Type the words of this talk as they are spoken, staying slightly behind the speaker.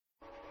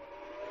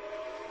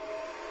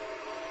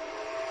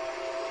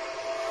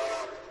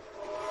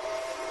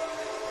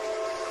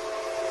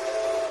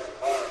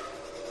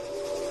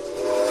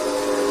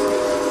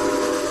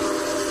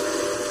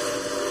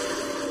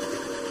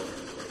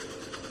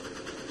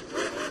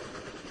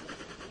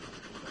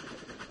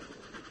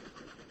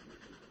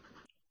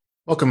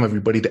Welcome,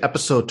 everybody, to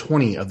episode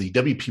 20 of the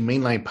WP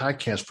Mainline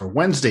podcast for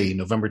Wednesday,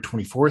 November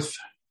 24th,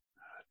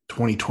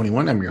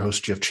 2021. I'm your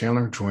host, Jeff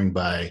Chandler, joined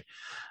by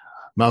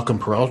Malcolm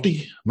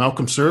Peralty.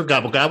 Malcolm, sir,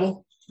 gobble,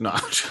 gobble. No.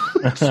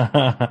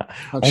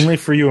 Only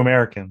for you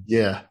Americans.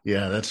 Yeah,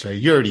 that's right.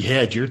 You already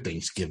had your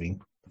Thanksgiving.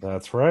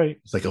 That's right.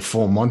 It's like a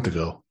full month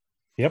ago.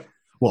 Yep.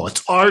 Well,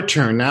 it's our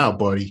turn now,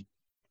 buddy.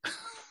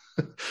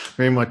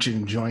 Very much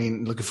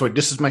enjoying, looking forward.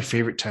 This is my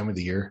favorite time of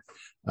the year.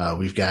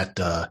 We've got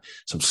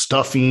some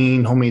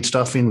stuffing, homemade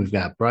stuffing. We've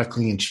got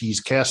broccoli and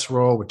cheese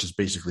casserole, which is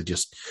basically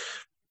just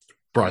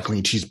broccoli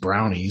and cheese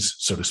brownies,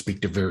 so to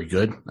speak. They're very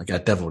good. I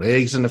got deviled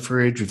eggs in the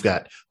fridge. We've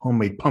got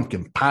homemade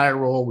pumpkin pie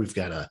roll. We've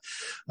got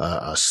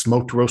a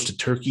smoked roasted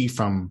turkey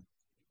from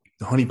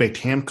the Honey Baked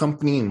Ham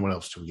Company. And what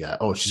else do we got?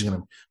 Oh,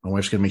 my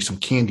wife's going to make some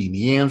candied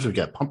yams. We've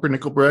got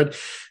pumpernickel bread.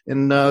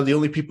 And the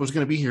only people who's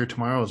going to be here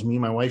tomorrow is me,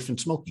 my wife, and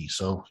Smokey.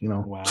 So,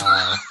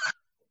 Wow.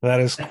 That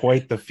is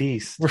quite the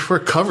feast. We're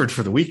covered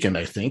for the weekend,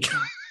 I think.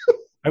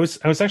 I was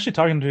actually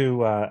talking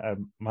to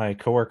my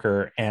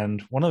coworker,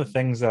 and one of the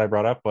things that I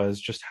brought up was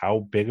just how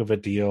big of a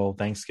deal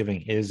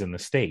Thanksgiving is in the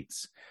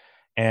States.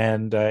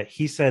 And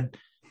he said,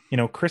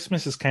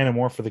 Christmas is kind of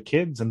more for the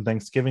kids, and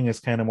Thanksgiving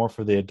is kind of more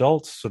for the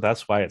adults. So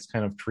that's why it's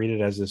kind of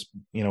treated as this,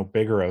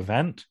 bigger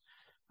event.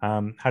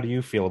 How do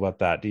you feel about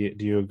that? Do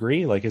you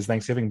agree? Like, is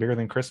Thanksgiving bigger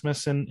than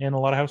Christmas in a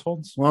lot of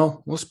households?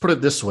 Well, let's put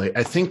it this way.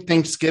 I think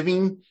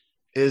Thanksgiving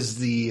is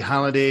the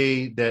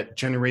holiday that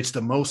generates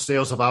the most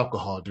sales of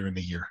alcohol during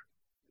the year.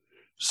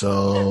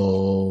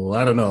 So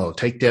I don't know,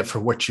 take that for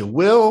what you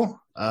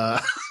will.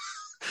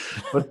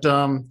 But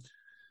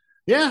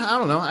yeah, I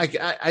don't know.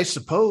 I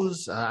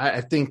suppose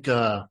I think,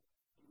 I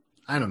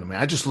don't know,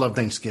 man. I just love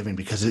Thanksgiving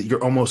because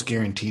you're almost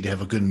guaranteed to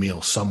have a good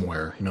meal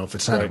somewhere. If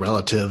it's not right. A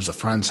relative's, a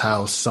friend's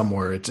house,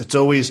 somewhere, it's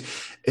always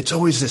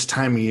this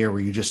time of year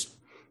where you just,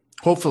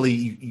 hopefully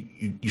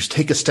you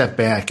take a step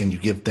back and you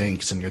give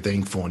thanks and you're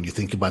thankful and you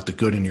think about the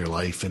good in your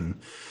life and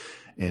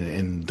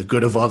the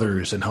good of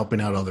others and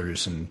helping out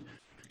others and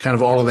kind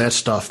of all of that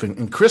stuff.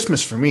 And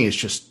Christmas for me is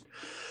just,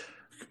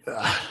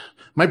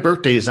 my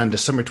birthday is on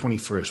December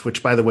 21st,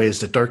 which by the way is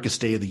the darkest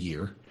day of the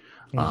year.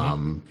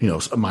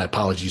 Mm-hmm. My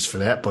apologies for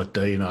that, but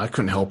I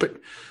couldn't help it.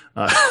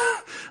 But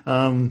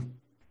when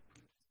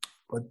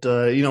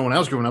I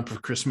was growing up for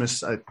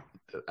Christmas, I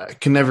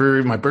can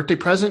never, my birthday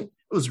present,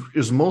 it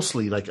was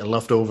mostly like a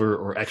leftover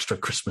or extra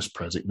Christmas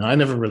present. I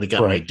never really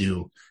got my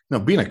due.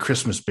 Being a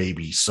Christmas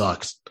baby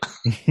sucks.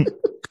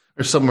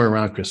 Or somewhere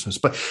around Christmas.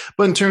 But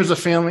in terms of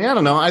family, I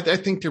don't know. I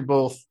think they're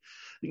both,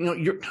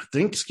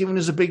 Thanksgiving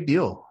is a big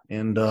deal.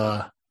 And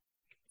I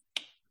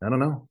don't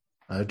know.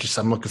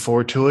 I'm looking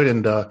forward to it.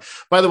 And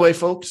by the way,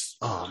 folks,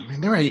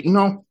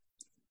 I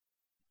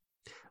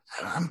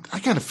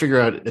got to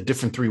figure out a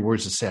different 3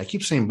 words to say. I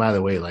keep saying, by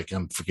the way, like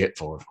I'm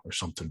forgetful or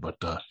something, but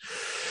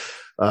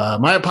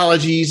my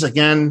apologies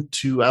again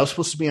I was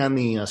supposed to be on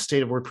the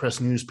State of WordPress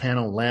news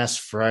panel last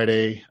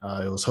Friday.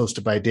 It was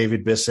hosted by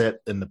David Bissett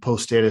and the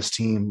Post Status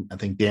team. I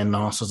think Dan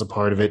Noss was a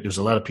part of it. There's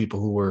a lot of people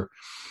who were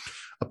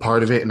a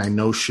part of it, and I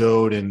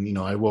no-showed. And,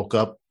 I woke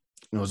up,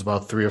 it was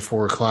about 3 or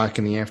 4 o'clock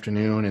in the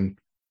afternoon, and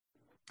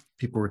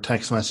people were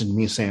text messaging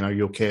me saying, "Are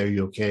you okay? Are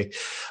you okay?"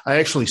 I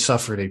actually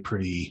suffered a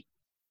pretty,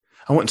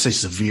 I wouldn't say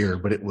severe,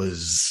 but it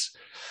was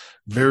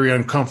very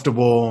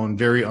uncomfortable and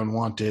very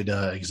unwanted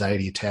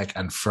anxiety attack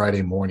on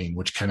Friday morning,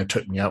 which kind of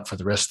took me out for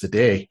the rest of the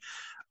day.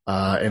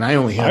 And I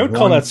only had I would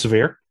call that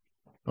severe.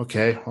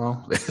 Okay.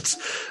 Well, it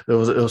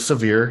was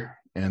severe.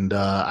 And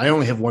I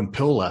only have one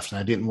pill left and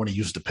I didn't want to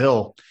use the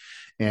pill.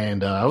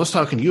 And I was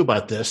talking to you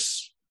about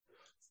this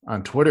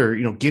on Twitter,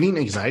 getting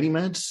anxiety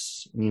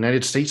meds in the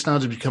United States now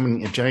is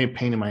becoming a giant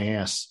pain in my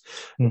ass.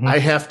 Mm-hmm. I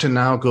have to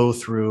now go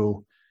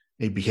through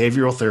a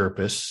behavioral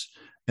therapist.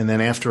 And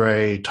then after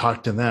I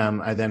talk to them,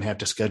 I then have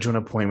to schedule an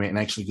appointment and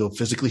actually go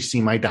physically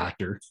see my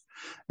doctor.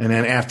 And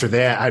then after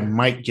that, I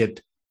might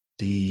get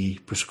the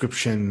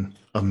prescription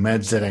of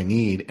meds that I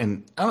need.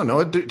 And I don't know,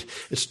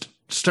 it's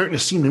starting to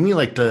seem to me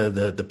like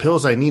the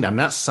pills I need, I'm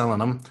not selling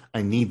them.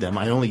 I need them.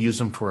 I only use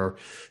them for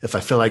if I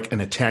feel like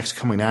an attack's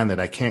coming on that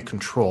I can't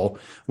control.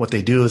 What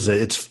they do is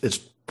that it's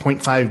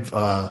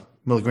 0.5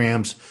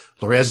 milligrams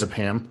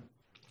lorazepam,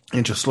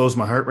 and just slows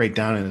my heart rate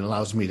down and it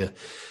allows me to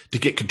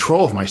get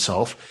control of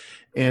myself.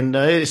 And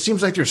it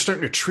seems like they're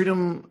starting to treat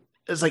them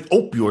as like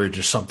opioids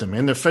or something,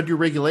 man. They're federal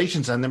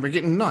regulations on them are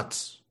getting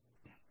nuts.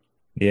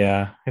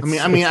 Yeah.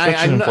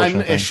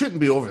 It shouldn't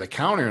be over the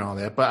counter and all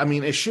that, but I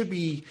mean, it should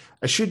be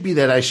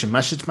that I should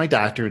message my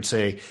doctor and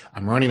say,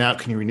 "I'm running out.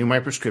 Can you renew my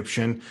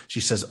prescription?" She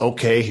says,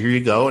 "Okay, here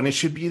you go." And it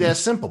should be that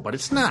simple, but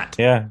it's not.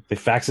 Yeah. They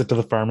fax it to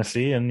the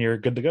pharmacy and you're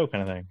good to go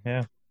kind of thing.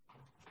 Yeah.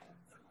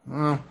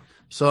 Well,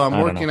 so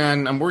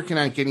I'm working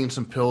on getting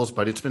some pills,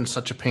 but it's been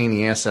such a pain in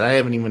the ass that I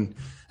haven't even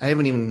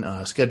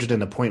scheduled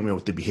an appointment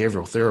with the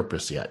behavioral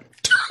therapist yet.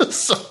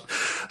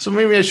 so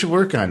maybe I should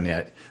work on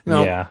that.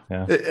 Yeah.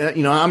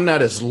 I'm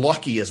not as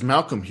lucky as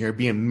Malcolm here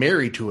being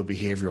married to a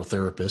behavioral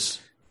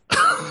therapist.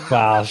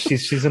 Wow,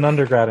 she's an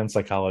undergrad in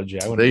psychology.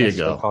 I wouldn't there you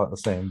go. call it the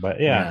same, but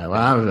yeah.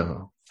 Well, I don't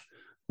know.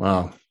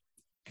 Well,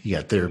 You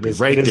got therapy It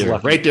is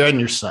lucky. right there on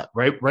your side,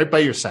 right by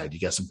your side. You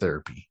got some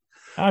therapy.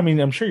 I mean,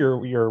 I'm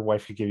sure your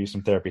wife could give you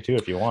some therapy too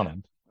if you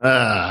wanted.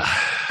 Uh,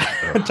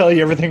 Tell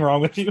you everything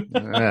wrong with you.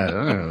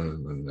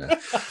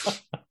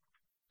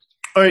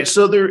 All right,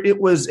 so it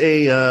was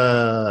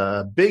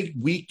a big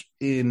week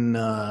in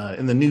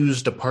the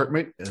news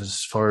department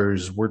as far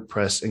as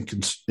WordPress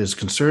is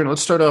concerned.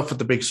 Let's start off with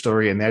the big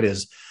story, and that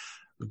is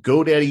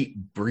GoDaddy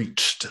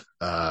breached.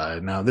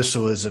 Now, this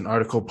was an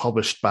article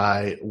published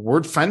by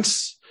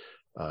WordFence.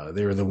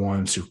 They were the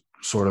ones who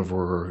sort of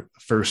were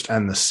first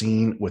on the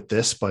scene with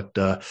this, but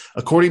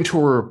according to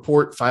a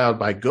report filed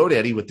by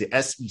GoDaddy with the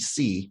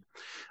SEC,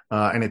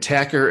 an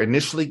attacker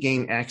initially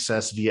gained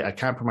access via a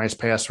compromised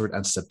password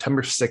on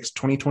September 6,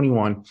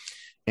 2021,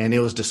 and it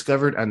was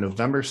discovered on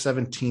November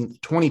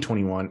 17th,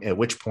 2021, at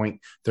which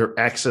point their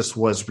access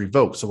was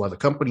revoked. So while the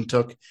company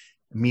took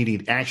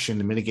immediate action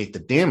to mitigate the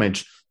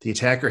damage, the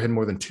attacker had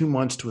more than 2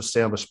 months to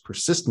establish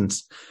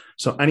persistence.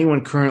 So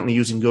anyone currently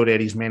using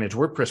GoDaddy's managed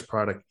WordPress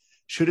product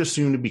should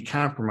assume to be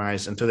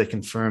compromised until they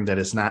confirm that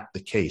is not the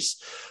case.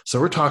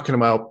 So we're talking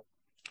about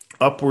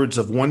upwards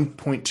of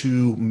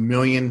 1.2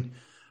 million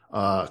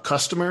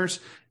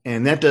customers,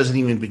 and that doesn't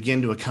even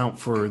begin to account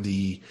for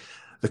the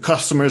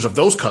customers of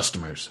those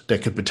customers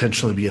that could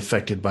potentially be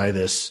affected by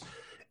this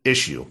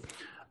issue.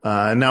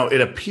 Now,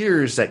 it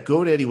appears that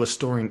GoDaddy was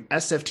storing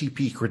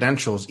SFTP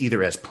credentials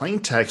either as plain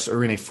text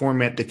or in a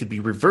format that could be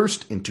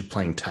reversed into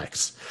plain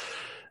text.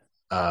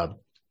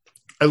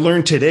 I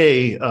learned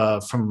today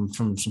from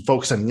some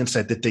folks on the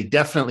inside that they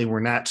definitely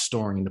were not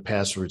storing the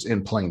passwords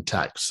in plain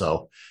text.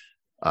 So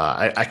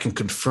I can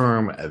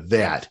confirm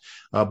that.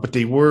 But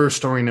they were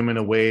storing them in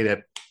a way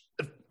that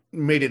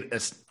made it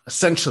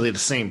essentially the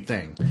same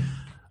thing.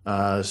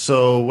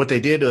 So what they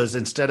did was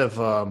instead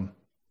of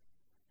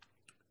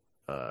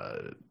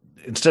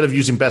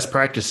using best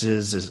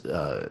practices is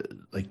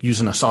like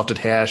using a salted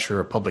hash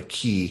or a public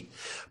key,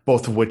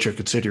 both of which are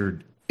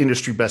considered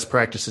industry best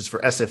practices for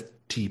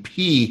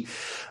SFTP,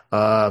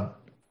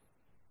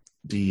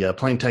 the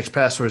plain text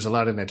passwords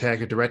allowed an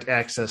attacker direct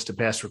access to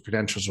password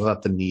credentials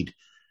without the need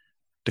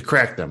to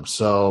crack them.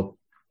 So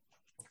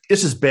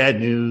this is bad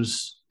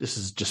news. This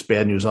is just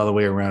bad news all the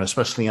way around,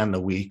 especially on the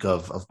week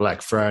of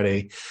Black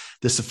Friday.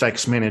 This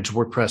affects managed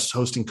WordPress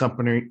hosting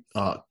company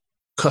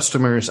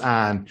customers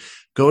on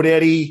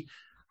GoDaddy.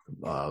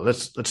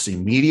 Let's see,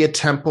 Media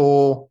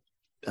Temple,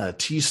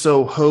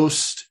 TSO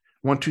Host,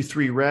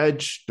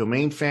 123reg,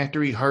 Domain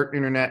Factory, Heart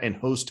Internet, and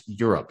Host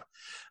Europe.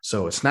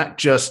 So it's not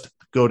just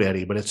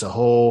GoDaddy, but it's a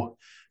whole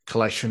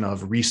collection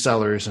of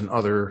resellers and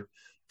other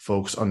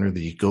folks under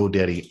the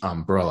GoDaddy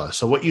umbrella.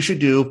 So what you should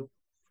do,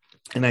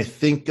 and I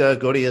think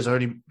GoDaddy's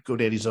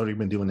already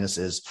been doing this,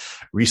 is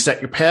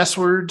reset your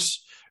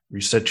passwords,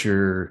 reset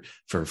your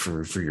for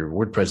your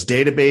WordPress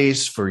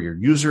database, for your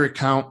user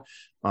account.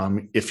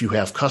 If you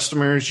have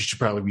customers, you should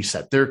probably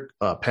reset their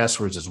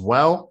passwords as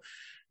well,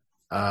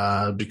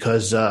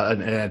 because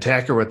an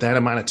attacker with that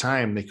amount of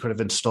time, they could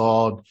have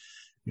installed,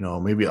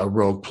 maybe a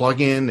rogue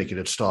plugin. They could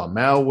install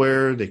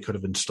malware. They could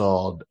have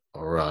installed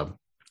or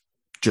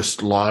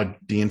just logged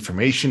the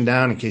information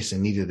down in case they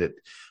needed it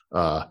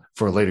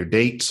for a later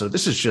date. So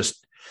this is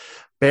just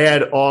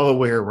bad all the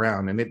way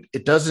around, and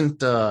it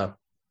doesn't.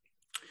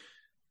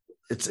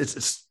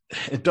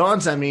 It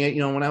dawns on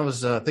me, when I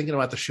was thinking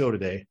about the show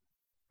today,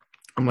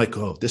 I'm like,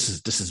 oh, this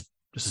is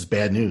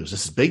bad news.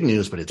 This is big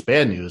news, but it's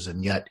bad news,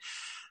 and yet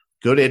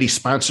GoDaddy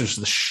sponsors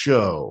the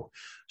show.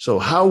 So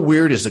how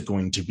weird is it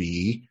going to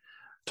be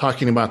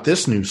talking about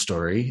this news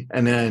story,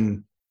 and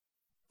then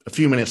a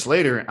few minutes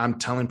later, I'm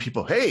telling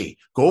people, hey,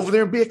 go over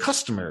there and be a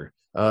customer.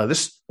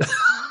 It's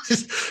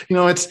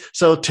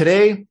so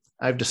today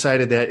I've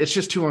decided that it's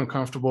just too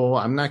uncomfortable.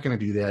 I'm not going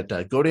to do that.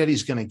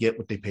 GoDaddy's going to get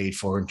what they paid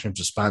for in terms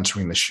of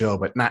sponsoring the show,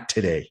 but not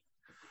today.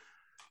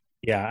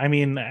 Yeah, I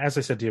mean, as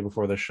I said to you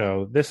before the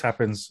show, this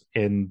happens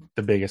in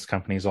the biggest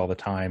companies all the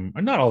time.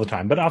 Or not all the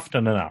time, but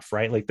often enough,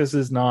 right? Like, this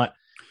is not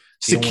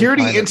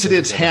security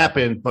incidents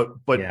happen,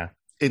 but yeah.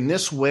 In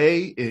this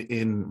way,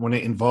 when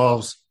it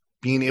involves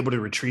being able to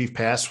retrieve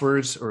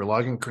passwords or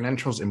login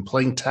credentials in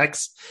plain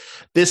text,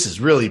 this is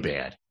really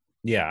bad.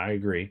 Yeah, I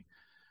agree.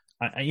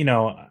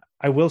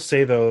 I will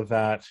say, though,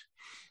 that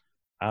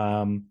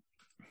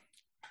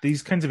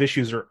these kinds of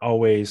issues are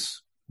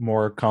always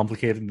more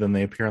complicated than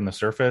they appear on the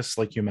surface.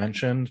 Like you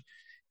mentioned,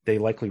 they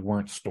likely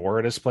weren't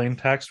stored as plain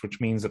text, which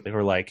means that they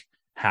were like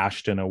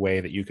hashed in a way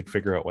that you could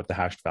figure out what the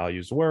hashed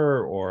values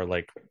were, or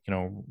like,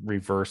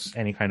 reverse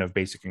any kind of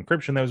basic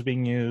encryption that was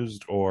being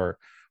used or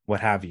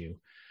what have you.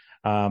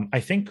 I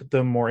think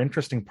the more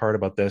interesting part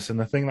about this, and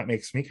the thing that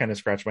makes me kind of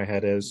scratch my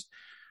head, is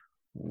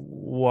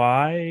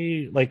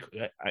why, like,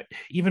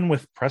 even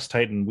with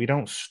PressTitan, we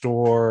don't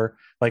store,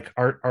 like,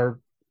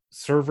 our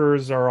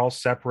servers are all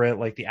separate,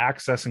 like the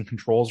access and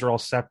controls are all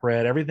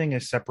separate, everything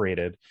is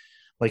separated.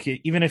 Like,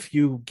 even if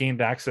you gained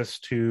access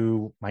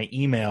to my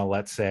email,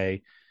 let's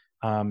say,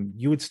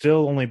 you would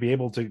still only be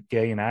able to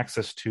gain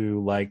access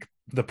to like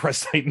the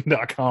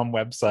presstitan.com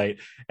website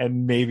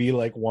and maybe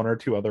like one or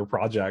two other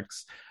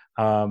projects.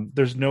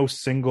 There's no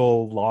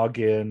single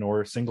login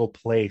or single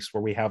place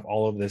where we have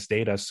all of this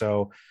data.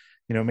 So,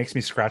 it makes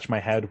me scratch my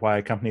head why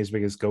a company as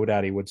big as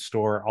GoDaddy would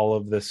store all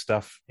of this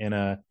stuff in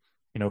a,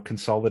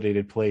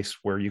 consolidated place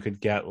where you could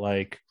get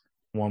like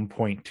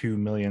 1.2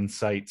 million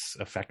sites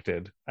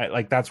affected.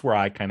 That's where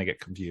I kind of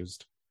get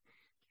confused.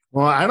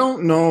 Well, I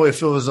don't know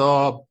if it was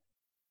all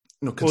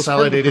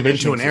consolidated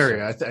into an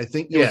area. I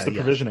think it's the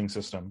provisioning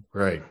system,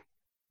 right?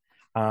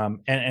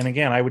 And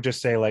again, I would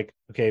just say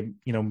okay,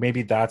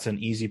 maybe that's an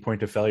easy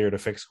point of failure to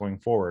fix going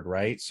forward,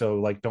 right?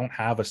 So don't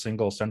have a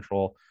single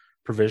central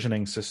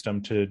provisioning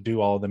system to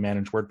do all of the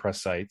managed WordPress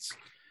sites,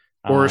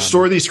 or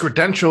store these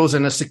credentials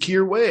in a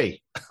secure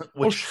way,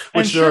 which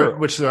there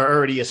are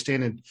already a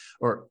standard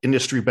or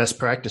industry best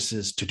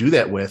practices to do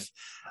that with.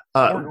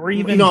 Or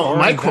even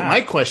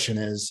my question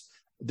is,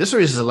 this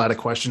raises a lot of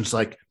questions.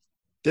 Like,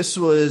 this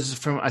was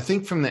from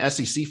the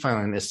SEC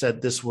filing. It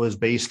said this was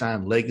based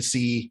on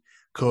legacy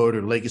code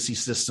or legacy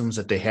systems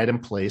that they had in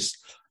place.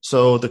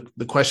 So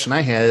the question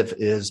I have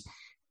is,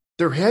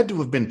 there had to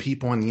have been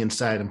people on the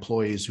inside,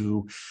 employees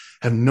who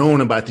have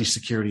known about these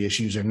security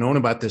issues or known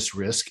about this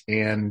risk,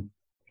 and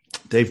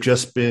they've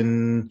just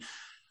been,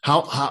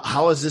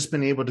 how has this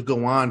been able to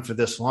go on for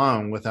this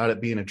long without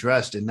it being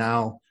addressed? And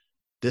now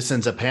this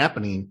ends up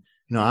happening.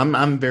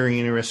 I'm very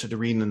interested to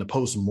read in the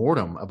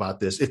post-mortem about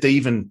this, if they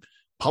even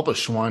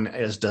publish one,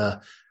 as to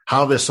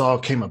how this all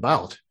came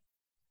about.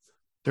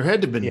 There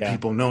had to have been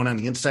people known on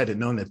the inside that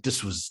known that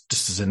this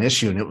is an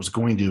issue, and it was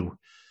going to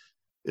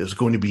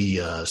be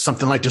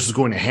something like this was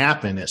going to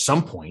happen at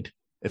some point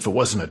if it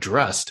wasn't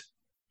addressed.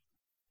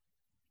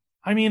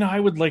 I mean, I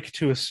would like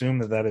to assume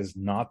that is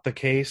not the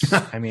case.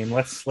 I mean,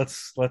 let's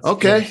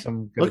okay.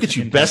 Look at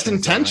you, best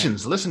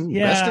intentions. Listen,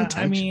 best intentions.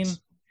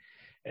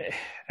 I mean,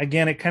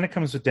 again, it kind of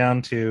comes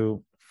down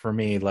to, for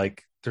me,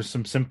 there's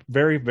some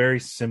very, very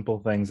simple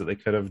things that they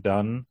could have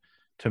done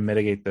to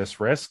mitigate this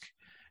risk.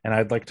 And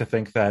I'd like to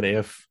think that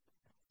if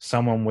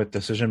someone with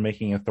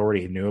decision-making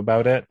authority knew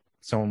about it,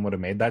 someone would have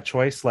made that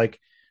choice.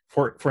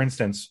 For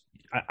instance,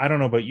 I don't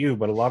know about you,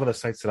 but a lot of the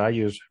sites that I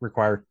use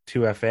require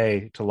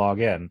 2FA to log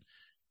in.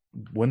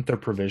 Wouldn't their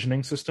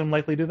provisioning system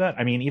likely do that?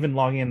 I mean, even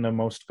logging into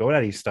most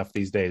GoDaddy stuff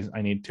these days,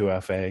 I need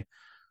 2FA,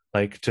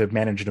 to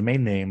manage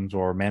domain names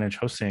or manage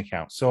hosting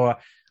accounts. So I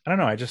don't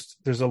know.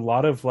 There's a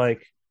lot of I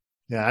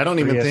don't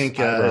even think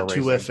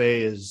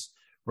 2FA is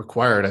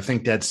required. I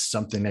think that's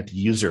something that the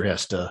user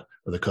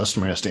or the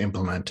customer has to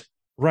implement.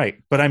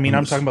 Right. But I mean,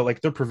 I'm talking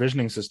about their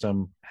provisioning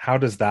system. How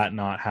does that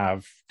not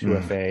have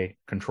 2FA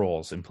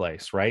controls in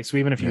place? Right. So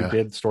even if you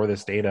did store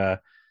this data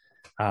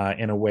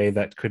in a way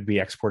that could be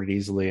exported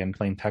easily in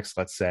plain text,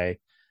 let's say,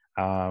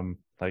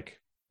 make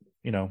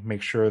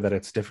sure that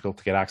it's difficult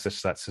to get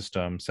access to that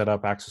system, set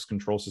up access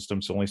control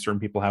systems so only certain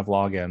people have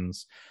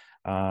logins,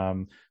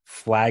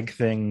 flag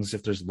things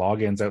if there's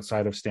logins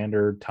outside of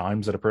standard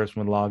times that a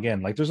person would log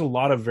in. There's a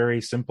lot of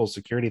very simple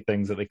security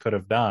things that they could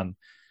have done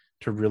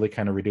to really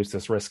kind of reduce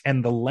this risk.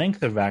 And the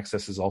length of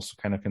access is also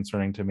kind of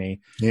concerning to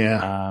me.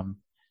 Yeah.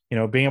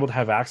 Being able to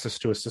have access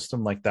to a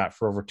system like that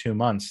for over 2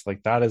 months,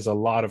 that is a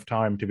lot of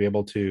time to be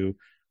able to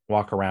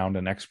walk around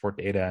and export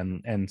data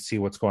and see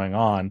what's going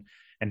on.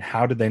 And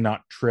how did they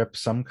not trip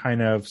some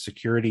kind of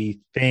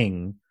security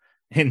thing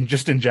in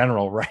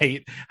general,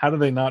 right? How did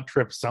they not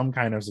trip some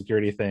kind of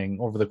security thing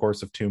over the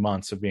course of 2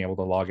 months of being able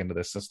to log into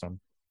this system?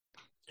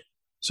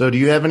 So do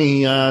you have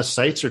any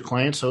sites or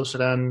clients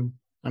hosted on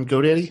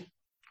GoDaddy?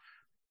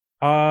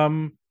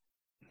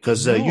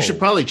 Because no. You should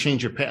probably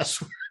change your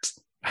passwords.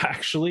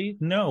 Actually,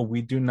 no,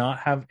 we do not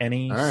have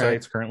any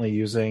sites currently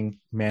using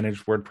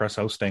managed WordPress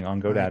hosting on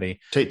GoDaddy.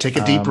 Take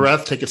a deep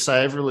breath, take a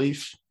sigh of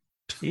relief.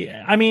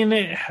 Yeah, I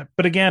mean,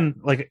 but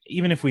again,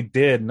 even if we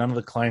did, none of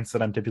the clients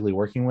that I'm typically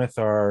working with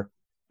are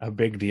a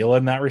big deal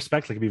in that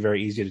respect. It'd be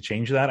very easy to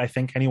change that. I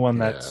think anyone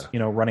that's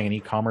running an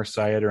e-commerce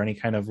site or any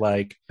kind of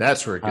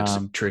that's where it gets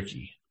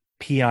tricky.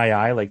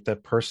 PII, the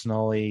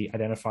personally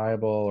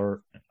identifiable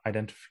or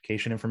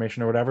identification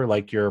information or whatever,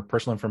 your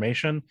personal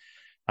information.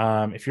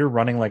 If you're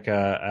running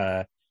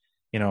a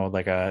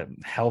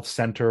health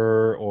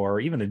center or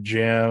even a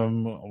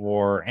gym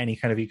or any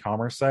kind of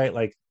e-commerce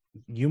site,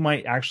 you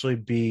might actually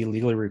be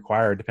legally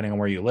required, depending on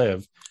where you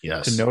live,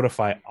 to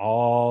notify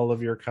all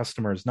of your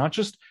customers, not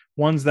just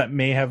ones that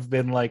may have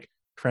been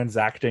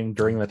transacting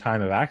during the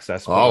time of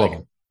access,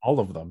 but all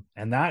of them.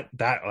 And that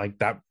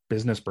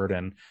business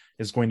burden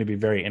is going to be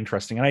very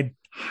interesting. And I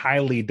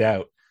highly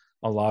doubt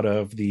a lot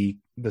of the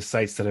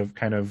sites that have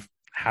kind of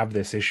have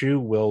this issue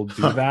will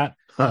do that.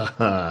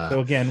 So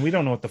again, we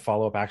don't know what the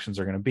follow-up actions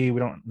are going to be. We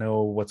don't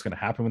know what's going to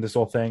happen with this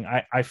whole thing.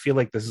 I feel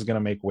like this is going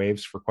to make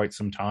waves for quite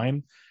some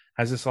time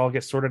as this all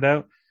gets sorted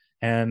out.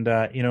 And,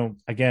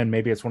 again,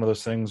 maybe it's one of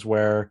those things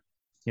where,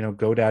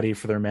 GoDaddy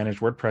for their managed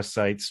WordPress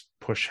sites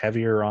push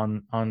heavier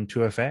on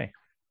 2FA.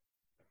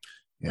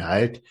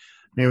 Yeah,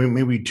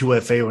 maybe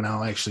 2FA will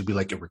now actually be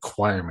a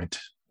requirement,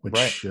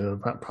 which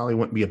probably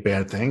wouldn't be a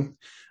bad thing.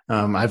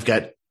 I've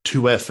got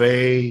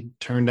 2FA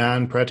turned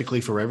on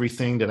practically for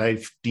everything that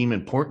I deem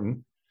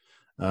important.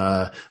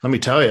 Let me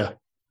tell you,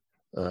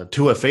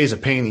 2FA is a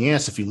pain in the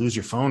ass if you lose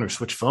your phone or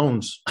switch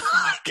phones.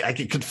 I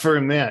can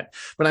confirm that.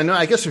 But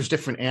I guess there's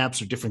different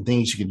apps or different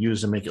things you can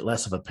use to make it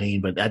less of a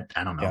pain. But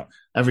I don't know. Yeah.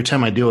 Every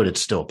time I do it,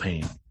 it's still a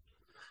pain.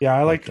 Yeah,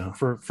 I like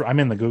for I'm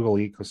in the Google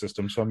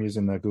ecosystem, so I'm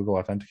using the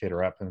Google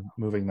Authenticator app, and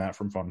moving that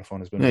from phone to phone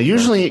has been. Yeah,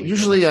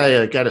 usually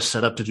I got it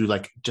set up to do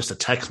like just a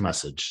text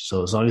message.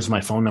 So as long as my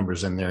phone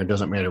number's in there, it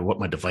doesn't matter what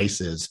my device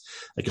is.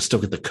 I can still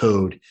get the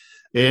code.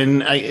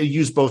 And I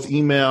use both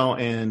email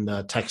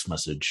and text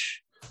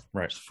message,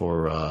 right,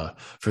 for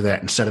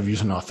that instead of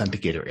using an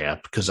Authenticator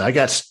app. Because I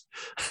got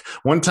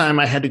one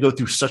time I had to go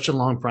through such a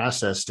long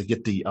process to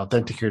get the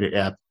Authenticator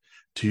app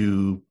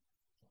to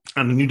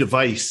on a new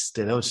device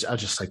that I was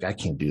just like, I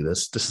can't do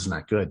this. This is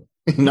not good.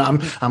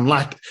 I'm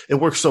locked. It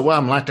works so well.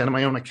 I'm locked out of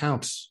my own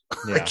accounts.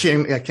 Yeah. I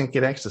can't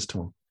get access to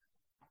them.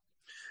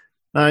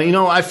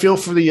 I feel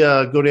for the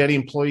GoDaddy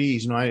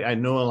employees. I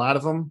know a lot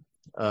of them.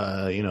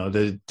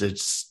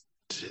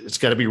 It's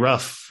got to be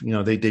rough.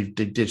 They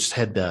just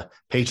had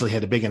Pagely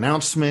had a big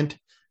announcement.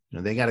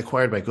 They got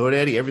acquired by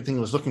GoDaddy.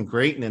 Everything was looking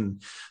great. And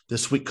then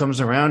this week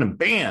comes around and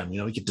bam,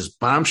 we get this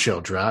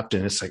bombshell dropped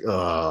and it's like,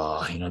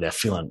 that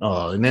feeling.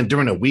 And then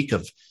during a week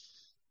of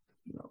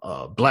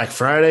Black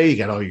Friday, you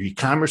got all your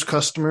e-commerce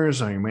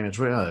customers, all your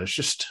managed. It's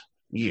just,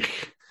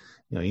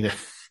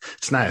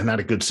 it's not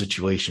a good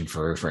situation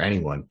for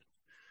anyone.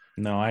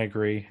 No, I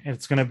agree.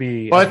 It's going to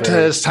be. But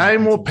as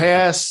time will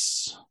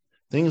pass,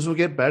 things will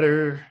get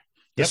better.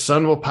 The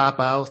sun will pop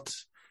out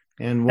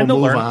and we'll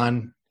move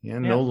on.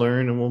 And they'll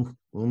learn and we'll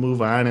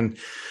move on. And,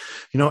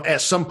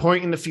 at some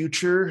point in the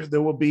future,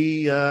 there will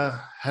be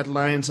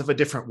headlines of a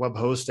different web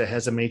host that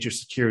has a major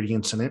security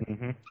incident.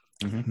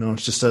 Mm-hmm. Mm-hmm.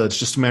 It's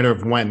just a matter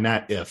of when,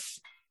 not if.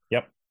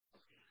 Yep.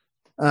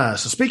 So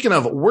speaking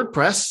of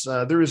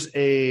WordPress, there is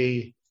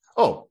the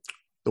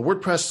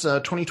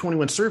WordPress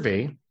 2021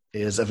 survey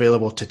is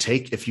available to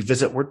take. If you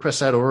visit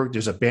WordPress.org,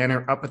 there's a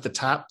banner up at the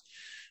top.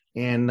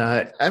 And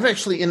I've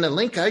actually, in the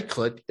link I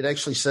clicked, it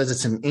actually says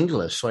it's in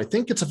English. So I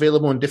think it's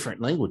available in different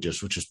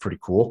languages, which is pretty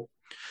cool.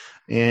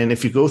 And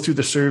if you go through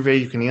the survey,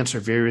 you can answer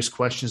various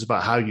questions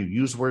about how you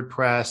use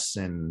WordPress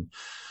and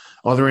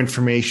other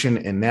information.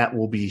 And that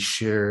will be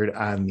shared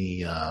on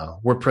the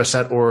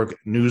WordPress.org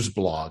news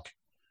blog.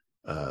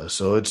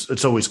 So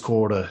it's always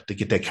cool to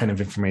get that kind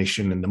of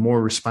information. And the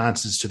more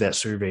responses to that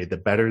survey, the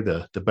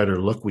better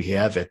look we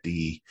have at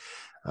the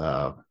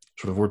sort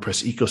of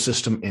WordPress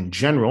ecosystem in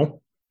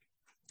general.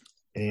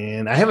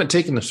 And I haven't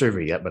taken the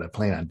survey yet, but I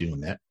plan on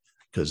doing that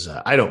because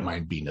I don't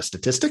mind being a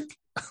statistic.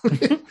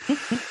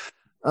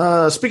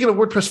 Speaking of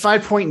WordPress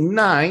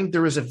 5.9,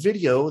 there was a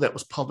video that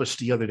was published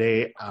the other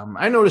day.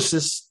 I noticed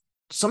this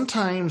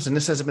sometimes, and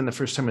this hasn't been the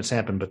first time it's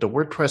happened, but the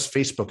WordPress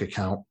Facebook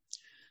account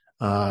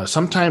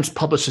sometimes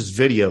publishes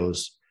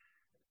videos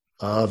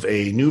of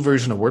a new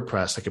version of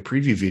WordPress, like a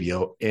preview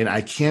video, and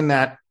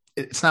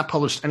it's not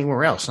published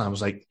anywhere else. And I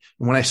was like,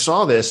 when I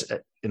saw this,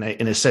 and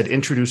it said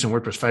introducing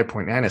WordPress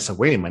 5.9, I said,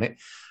 wait a minute,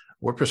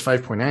 WordPress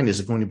 5.9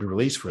 is going to be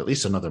released for at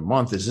least another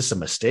month. Is this a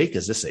mistake?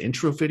 Is this an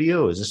intro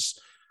video?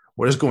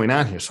 What is going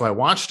on here? So I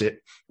watched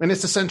it, and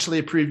it's essentially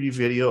a preview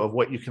video of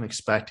what you can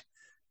expect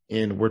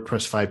in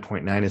WordPress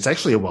 5.9. It's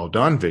actually a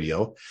well-done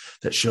video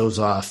that shows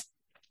off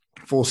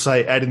full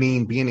site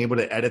editing, being able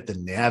to edit the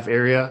nav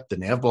area, the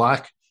nav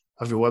block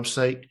of your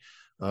website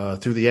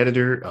through the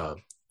editor.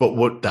 But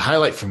what the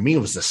highlight for me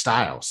was the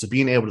style. So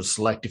being able to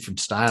select different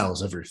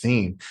styles of your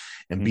theme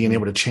and being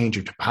able to change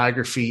your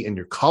typography and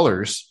your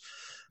colors,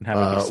 and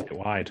have it be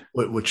wide,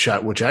 which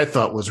I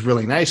thought was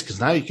really nice because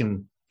now you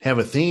can have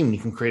a theme, you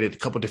can create a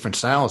couple different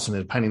styles, and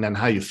depending on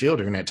how you feel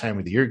during that time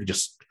of the year, you can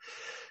just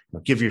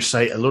give your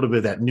site a little bit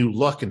of that new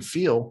look and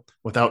feel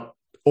without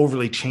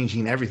overly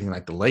changing everything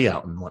like the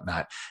layout and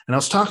whatnot. And I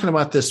was talking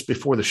about this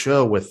before the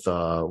show with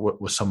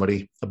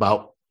somebody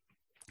about.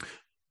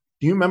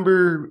 Do you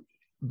remember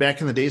back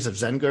in the days of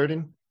Zen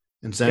Garden?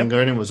 And Zen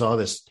Garden was all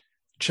this,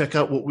 check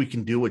out what we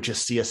can do with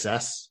just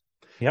CSS.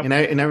 Yep. And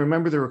I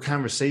remember there were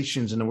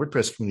conversations in the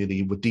WordPress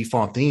community with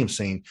default themes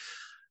saying,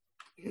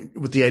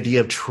 with the idea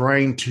of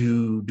trying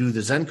to do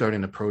the Zen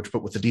Garden approach,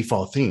 but with the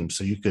default theme.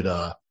 So you could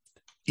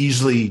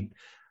easily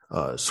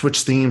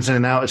switch themes in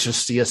and out. It's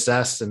just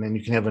CSS. And then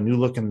you can have a new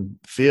look and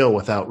feel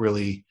without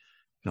really,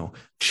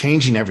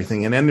 changing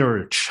everything. And then there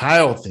were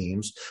child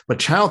themes, but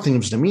child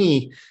themes to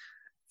me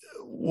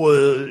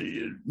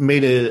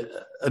made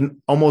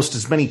almost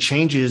as many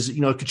changes. It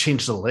could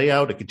change the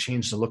layout. It could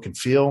change the look and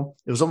feel.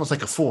 It was almost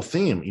like a full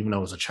theme, even though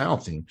it was a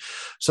child theme.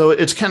 So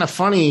it's kind of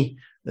funny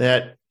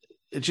that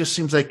it just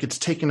seems like it's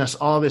taken us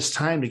all this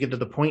time to get to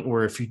the point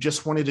where if you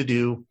just wanted to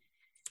do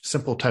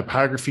simple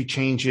typography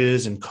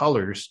changes and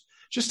colors,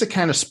 just to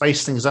kind of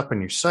spice things up in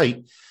your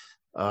site,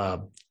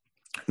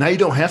 now you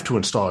don't have to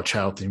install a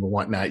child theme or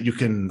whatnot. You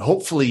can,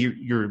 hopefully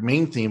your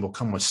main theme will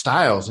come with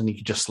styles, and you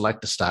can just select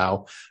the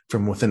style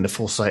from within the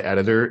full site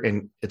editor,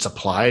 and it's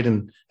applied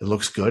and it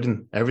looks good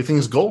and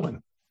everything's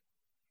golden.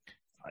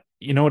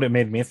 You know what it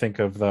made me think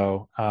of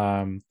though?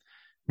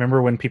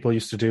 Remember when people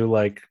used to do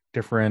like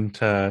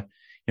different,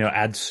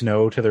 add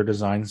snow to their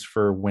designs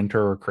for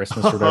winter or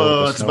Christmas or whatever?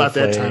 Oh, it's about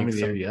that time of the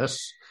year.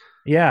 Yes.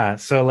 Yeah,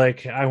 so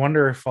like I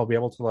wonder if I'll be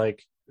able to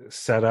like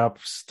set up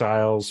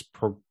styles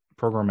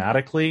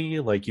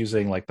programmatically, like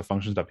using like the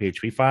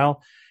functions.php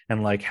file,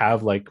 and like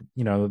have like,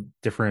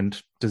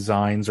 different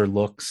designs or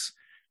looks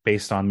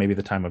based on maybe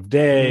the time of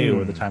day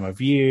or the Hmm. time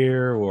of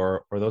year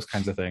or those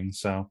kinds of things.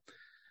 So,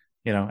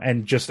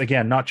 and just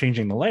again, not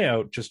changing the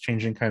layout, just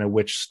changing kind of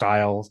which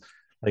styles,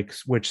 like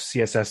which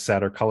CSS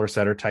set or color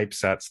set or type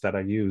sets that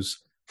I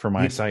use for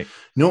my You site.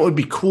 know what would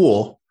be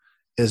cool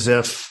is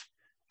if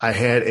I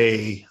had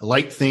a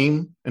light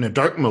theme and a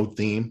dark mode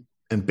theme,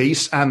 and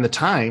based on the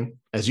time,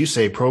 as you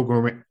say,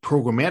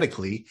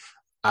 programmatically,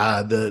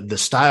 the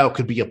style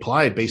could be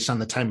applied based on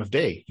the time of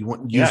day. Yeah,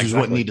 Users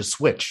wouldn't exactly. need to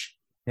switch.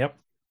 Yep.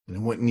 And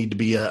it wouldn't need to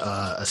be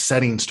a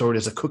setting stored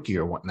as a cookie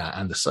or whatnot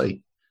on the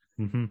site.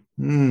 Mm-hmm.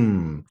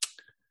 Hmm.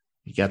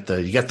 You got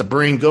the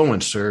brain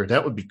going, sir.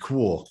 That would be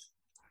cool.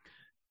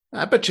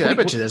 I bet you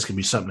that's gonna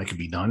be something that could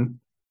be done.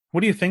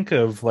 What do you think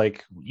of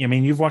like, I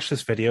mean, you've watched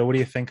this video. What do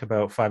you think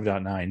about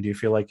 5.9? Do you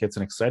feel like it's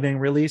an exciting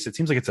release? It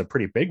seems like it's a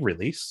pretty big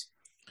release.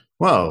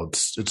 Well,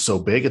 it's so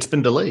big, it's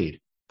been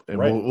delayed, and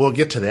Right. we'll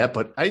get to that.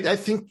 But I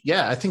think,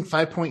 yeah, I think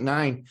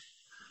 5.9,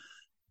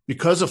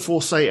 because of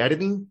full site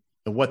editing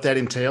and what that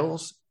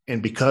entails,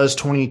 and because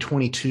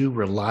 2022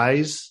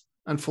 relies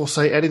on full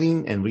site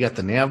editing, and we got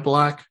the nav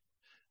block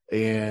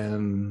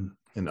and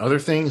other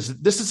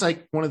things. This is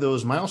like one of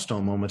those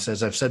milestone moments,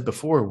 as I've said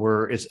before,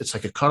 where it's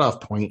like a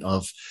cutoff point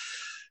of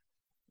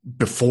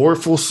before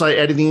full site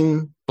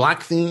editing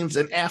block themes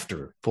and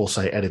after full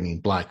site editing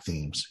block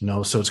themes.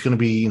 So it's going to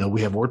be,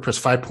 we have WordPress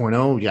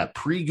 5.0, you got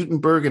pre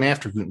Gutenberg and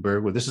after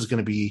Gutenberg, where this is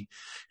going to be,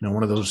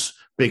 one of those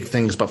big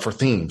things, but for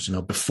themes,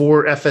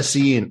 before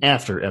FSE and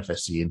after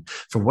FSE. And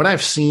from what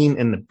I've seen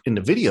in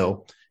the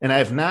video, and I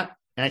have not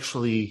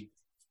actually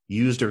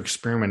used or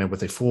experimented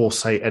with a full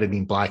site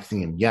editing block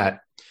theme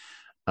yet.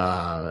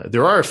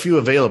 There are a few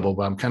available,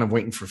 but I'm kind of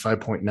waiting for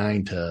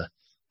 5.9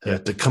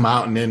 to come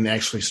out and then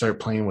actually start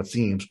playing with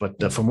themes.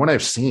 But from what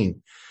I've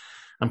seen,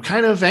 I'm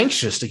kind of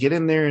anxious to get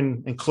in there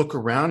and click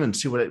around and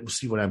see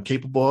what I'm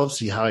capable of,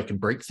 see how I can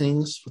break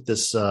things with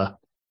this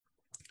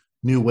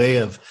new way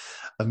of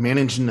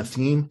managing the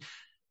theme.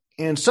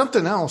 And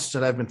something else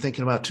that I've been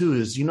thinking about too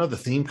is, the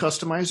theme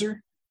customizer.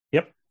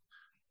 Yep.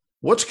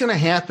 What's going to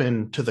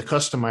happen to the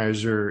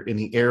customizer in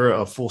the era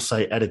of full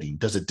site editing?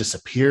 Does it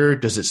disappear?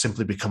 Does it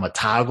simply become a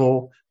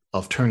toggle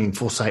of turning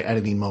full site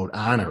editing mode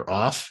on or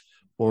off?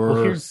 Or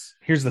Well,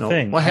 here's the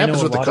thing. what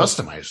happens with the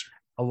customizer?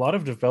 A lot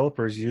of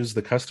developers use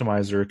the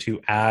customizer to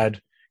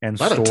add and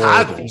A lot of store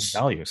theme toggles.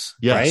 values,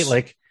 Yes. right?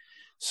 Like,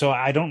 so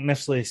I don't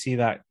necessarily see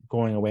that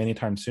going away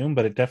anytime soon,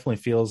 but it definitely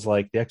feels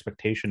like the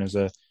expectation is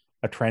a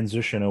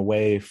transition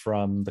away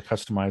from the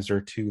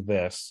customizer to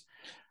this.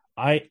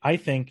 I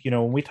think,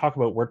 when we talk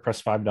about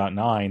WordPress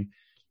 5.9,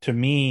 to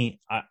me,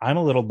 I'm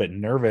a little bit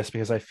nervous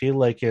because I feel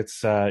like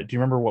it's, do you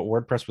remember what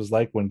WordPress was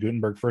like when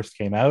Gutenberg first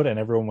came out and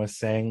everyone was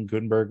saying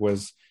Gutenberg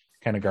was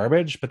kind of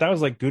garbage? But that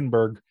was like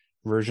Gutenberg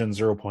version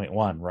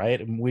 0.1, right?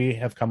 And we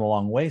have come a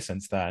long way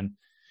since then.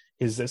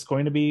 Is this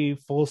going to be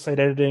full site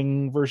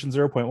editing version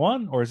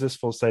 0.1 or is this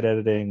full site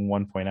editing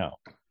 1.0?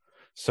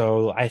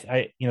 So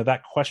I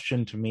that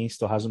question to me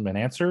still hasn't been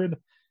answered.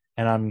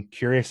 And I'm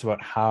curious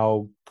about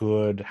how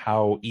good,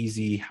 how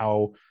easy,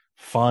 how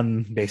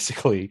fun,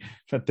 basically,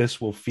 that this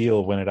will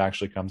feel when it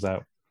actually comes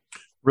out.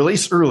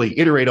 Release early,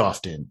 iterate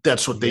often.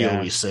 That's what they Yeah.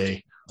 always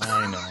say.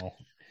 I know.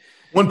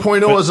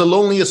 1.0 is the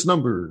loneliest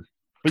number.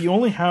 But you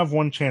only have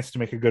one chance to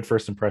make a good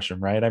first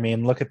impression, right? I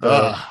mean, look at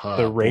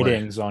the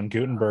ratings on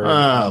Gutenberg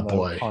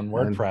on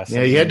WordPress.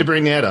 Yeah, you had to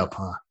bring that up,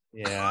 huh?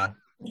 Yeah.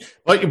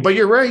 But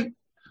you're right.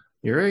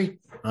 You're right.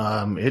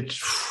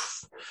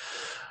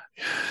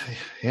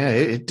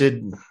 It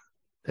did.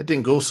 That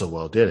didn't go so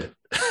well, did it?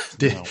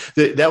 No.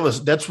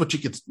 That's what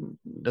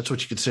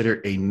you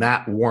consider a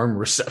not warm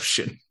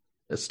reception.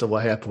 That's still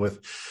what happened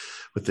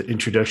with the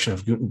introduction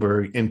of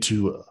Gutenberg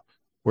into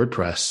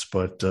WordPress.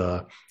 But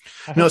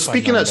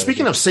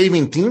speaking of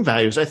saving theme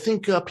values, I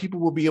think people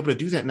will be able to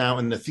do that now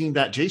in the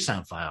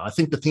theme.json file. I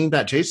think the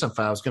theme.json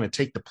file is going to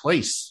take the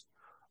place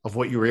of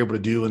what you were able to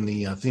do in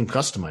the theme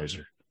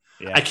customizer.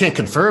 Yeah, I can't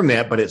confirm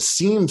that, but it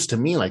seems to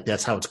me like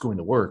that's how it's going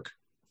to work.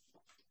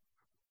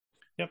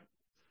 Yep.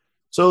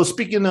 So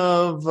speaking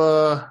of,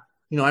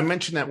 I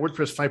mentioned that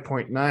WordPress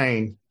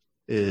 5.9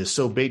 is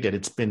so big that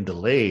it's been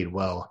delayed.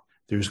 Well,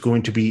 there is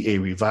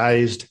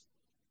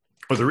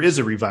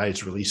a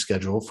revised release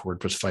schedule for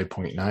WordPress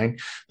 5.9.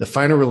 The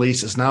final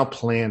release is now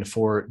planned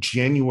for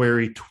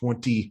January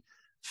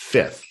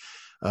 25th.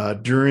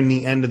 During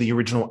the end of the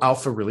original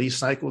alpha release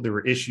cycle, there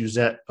were issues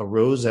that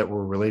arose that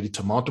were related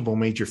to multiple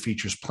major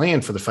features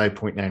planned for the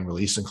 5.9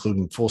 release,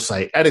 including full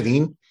site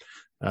editing,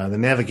 the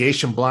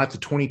navigation block, the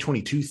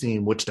 2022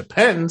 theme, which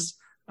depends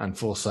on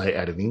full site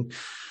editing.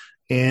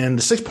 And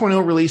the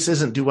 6.0 release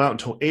isn't due out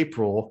until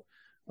April,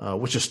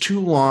 which is too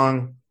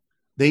long.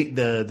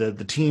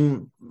 The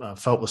team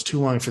felt was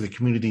too long for the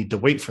community to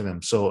wait for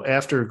them. So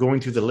after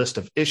going through the list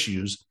of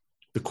issues,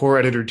 the core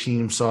editor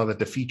team saw that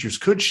the features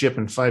could ship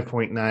in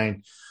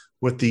 5.9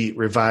 with the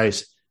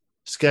revised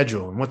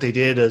schedule. And what they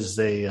did is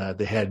they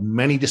had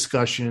many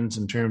discussions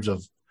in terms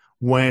of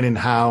when and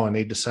how, and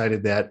they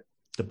decided that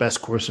the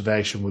best course of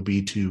action would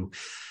be to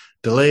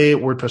delay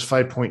WordPress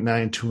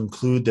 5.9 to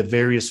include the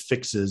various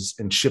fixes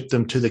and ship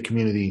them to the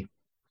community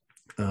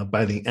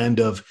by the end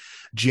of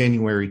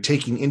January,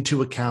 taking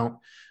into account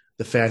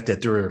the fact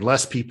that there are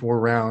less people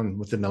around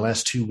within the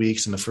last 2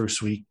 weeks and the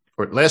first week,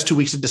 or last 2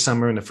 weeks of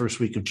December and the first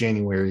week of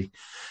January.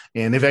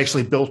 And they've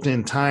actually built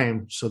in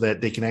time so that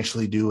they can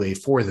actually do a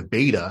for the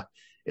beta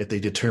if they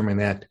determine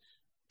that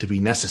to be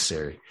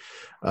necessary.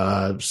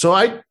 So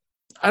I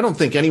don't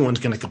think anyone's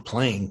going to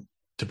complain,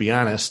 to be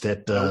honest,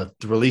 that the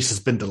release has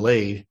been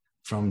delayed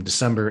from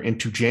December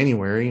into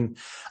January. And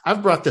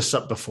I've brought this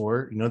up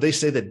before. They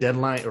say that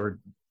deadlines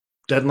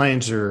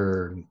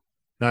are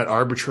not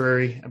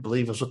arbitrary, I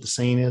believe is what the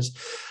saying is.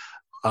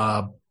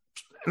 And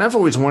I've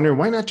always wondered,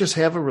 why not just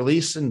have a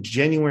release in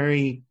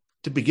January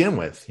to begin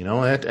with?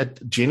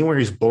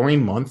 January is a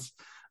boring month.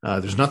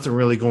 There's nothing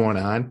really going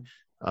on.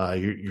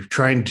 You're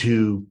trying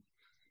to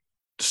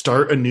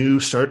start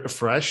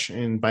afresh.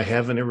 And by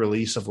having a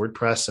release of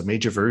WordPress, a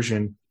major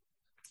version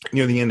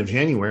near the end of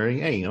January,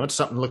 hey, it's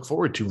something to look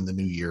forward to in the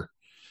new year.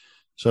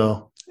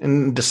 So,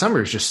 and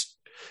December is just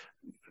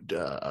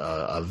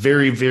a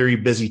very, very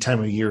busy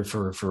time of year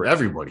for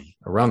everybody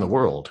around the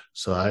world.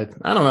 So I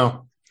don't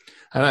know.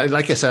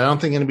 Like I said, I don't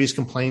think anybody's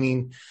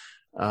complaining.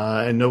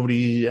 And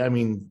nobody,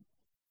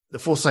 the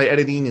full site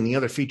editing and the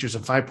other features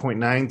of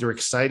 5.9, they're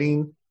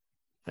exciting.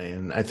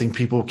 And I think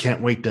people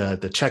can't wait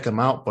to check them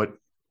out. But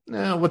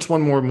what's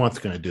one more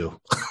month going to do?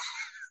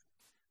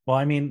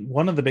 Well,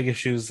 one of the big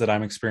issues that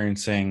I'm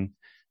experiencing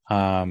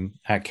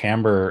at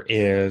Camber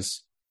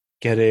is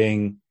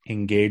getting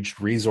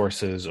engaged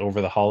resources over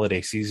the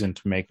holiday season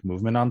to make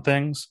movement on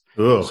things.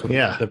 Oh, so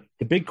yeah.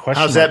 The big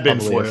question. How's that been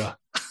for you?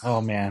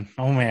 Oh, man.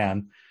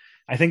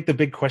 I think the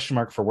big question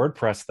mark for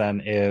WordPress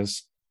then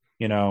is,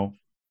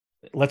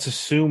 let's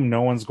assume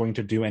no one's going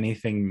to do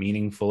anything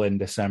meaningful in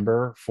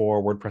December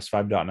for WordPress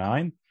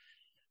 5.9.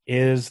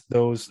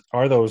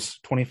 Are those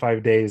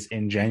 25 days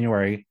in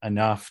January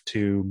enough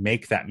to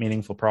make that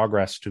meaningful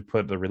progress to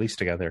put the release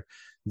together?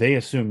 They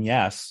assume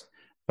yes,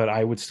 but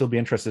I would still be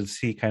interested to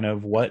see kind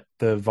of what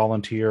the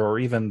volunteer or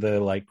even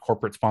the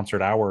corporate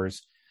sponsored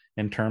hours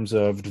in terms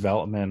of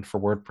development for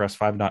WordPress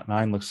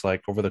 5.9 looks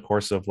like over the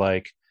course of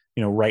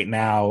right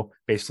now,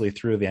 basically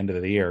through the end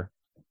of the year.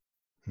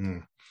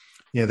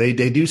 Yeah, they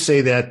do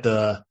say that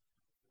the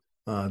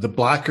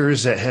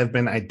blockers that have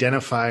been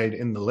identified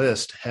in the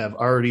list have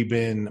already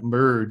been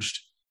merged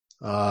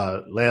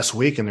last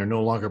week, and they're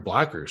no longer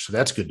blockers. So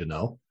that's good to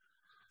know.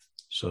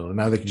 So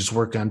now they can just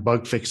work on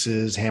bug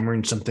fixes,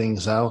 hammering some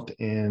things out,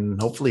 and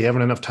hopefully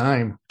having enough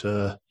time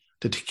to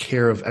take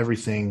care of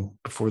everything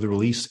before the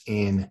release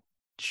in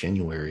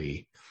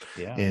January.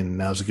 Yeah. And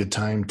now's a good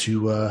time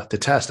to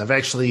test. I've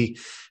actually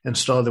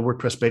installed the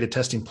WordPress beta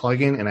testing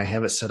plugin, and I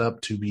have it set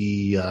up to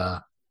be,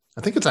 I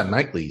think it's on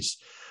nightlies.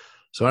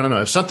 So I don't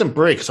know. If something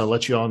breaks, I'll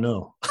let you all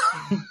know.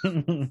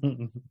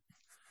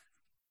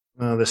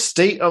 The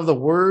State of the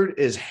Word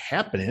is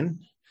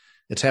happening.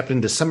 It's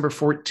happening December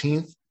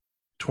 14th,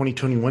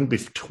 2021,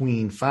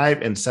 between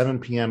 5 and 7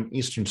 p.m.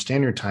 Eastern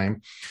Standard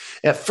Time.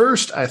 At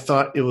first, I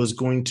thought it was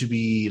going to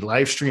be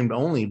live streamed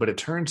only, but it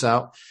turns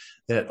out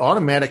that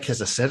Automattic has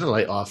a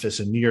satellite office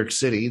in New York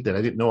City that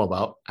I didn't know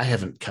about. I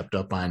haven't kept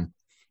up on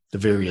the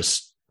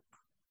various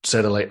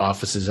satellite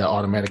offices that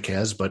Automattic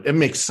has, but it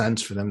makes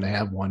sense for them to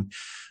have one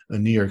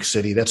in New York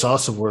City. That's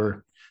also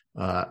where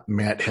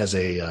Matt has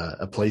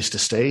a place to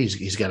stay.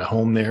 He's got a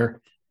home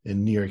there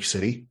in New York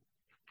City.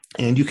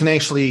 And you can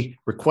actually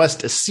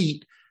request a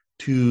seat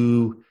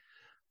to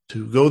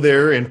go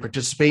there and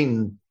participate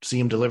and see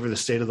him deliver the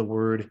State of the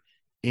Word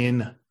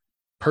in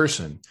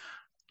person.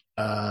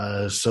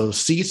 So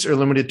seats are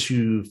limited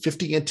to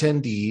 50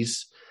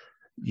 attendees.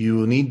 You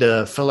will need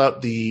to fill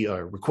out the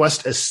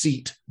request a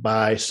seat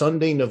by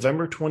Sunday,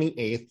 November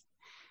 28th.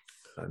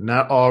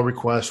 Not all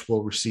requests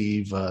will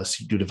receive a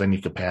seat due to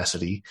venue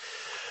capacity,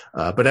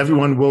 but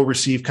everyone will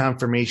receive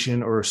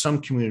confirmation or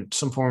some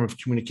form of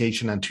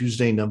communication on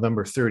Tuesday,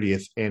 November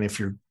 30th. And if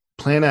you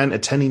plan on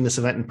attending this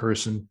event in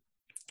person,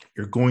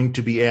 you're going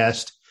to be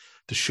asked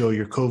to show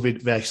your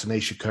COVID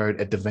vaccination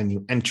card at the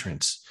venue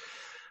entrance.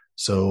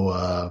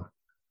 So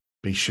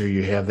be sure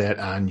you have that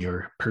on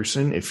your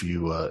person if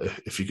you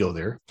go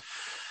there.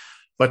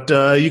 But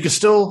you can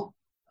still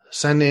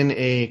send in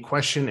a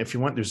question if you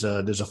want. There's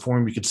a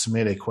form you could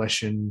submit a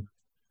question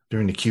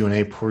during the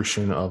Q&A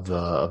portion of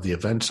the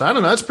event. So I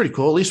don't know. That's pretty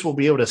cool. At least we'll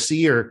be able to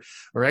see or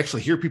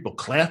actually hear people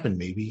clapping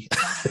maybe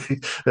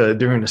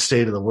during the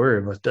State of the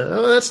Word. But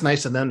that's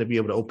nice of them to be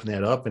able to open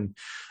that up. And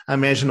I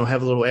imagine they'll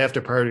have a little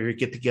after party or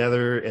get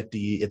together at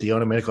the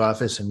Automattic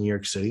office in New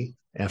York City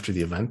after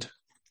the event.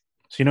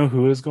 So you know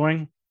who is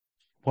going?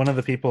 One of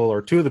the people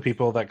or two of the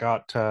people that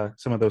got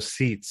some of those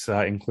seats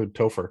include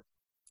Topher.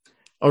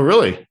 Oh,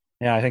 really?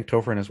 Yeah, I think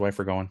Topher and his wife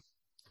are going.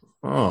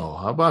 Oh,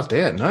 how about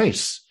that?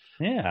 Nice.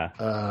 Yeah.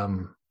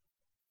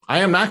 I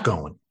am not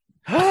going.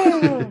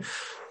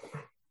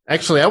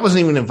 Actually, I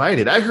wasn't even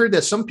invited. I heard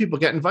that some people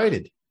got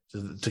invited.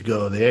 to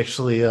go. They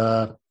actually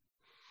got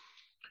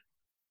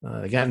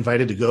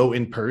invited to go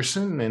in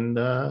person, and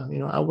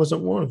I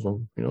wasn't one of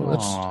them.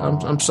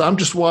 I'm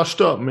just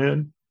washed up,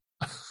 man.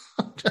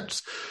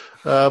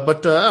 But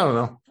I don't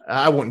know.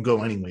 I wouldn't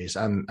go anyways.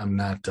 I'm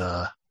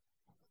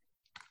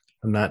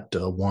not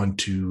one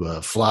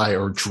to fly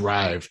or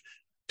drive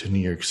to New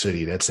York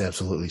City. That's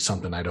absolutely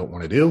something I don't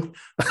want to do.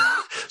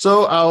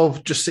 So I'll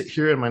just sit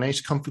here in my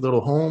nice, comfy little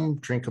home,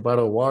 drink a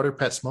bottle of water,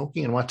 pet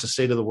Smokey, and watch the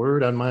State of the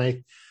Word on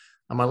my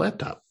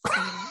laptop.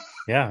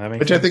 Yeah,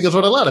 which sense. I think is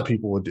what a lot of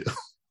people would do.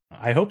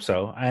 I hope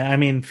so. I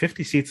mean,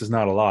 50 seats is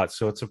not a lot,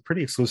 so it's a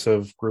pretty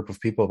exclusive group of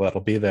people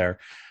that'll be there.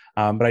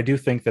 But I do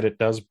think that it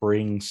does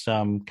bring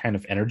some kind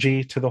of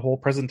energy to the whole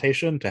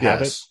presentation to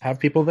have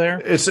people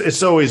there.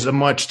 It's always a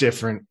much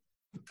different.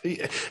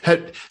 Did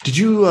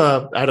you?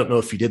 I don't know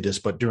if you did this,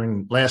 but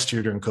last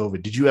year during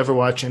COVID, did you ever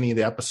watch any of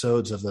the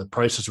episodes of The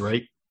Price is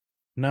Right?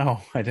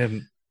 No, I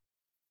didn't.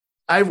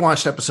 I've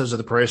watched episodes of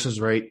The Price is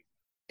Right,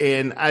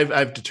 and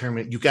I've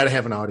determined you got to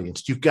have an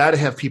audience. You got to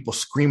have people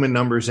screaming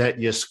numbers at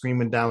you,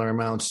 screaming dollar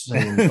amounts,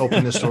 saying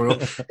open this door.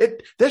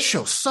 That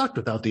show sucked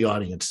without the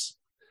audience.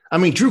 I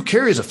mean, Drew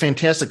Carey is a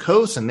fantastic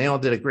host, and they all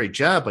did a great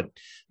job, but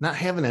not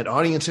having that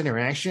audience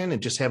interaction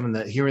and just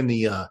hearing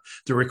the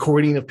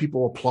recording of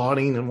people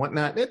applauding and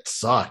whatnot, it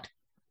sucked.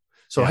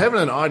 So having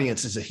an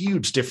audience is a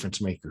huge difference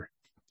maker.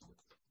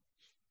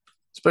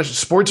 Especially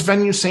sports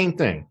venues, same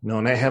thing.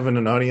 Not having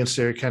an audience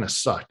there kind of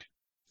sucked.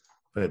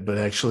 But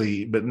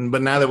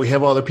now that we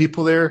have all the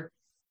people there,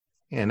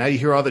 and now you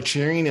hear all the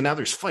cheering, and now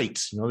there's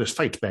fights. There's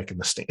fights back in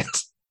the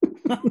stands.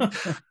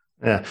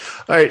 Yeah.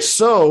 All right.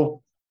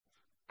 So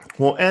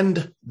we'll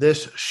end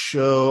this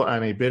show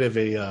on a bit of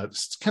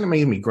it's kind of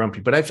making me grumpy,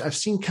 but I've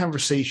seen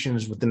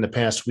conversations within the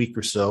past week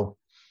or so.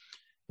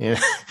 And,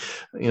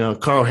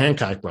 Carl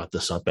Hancock brought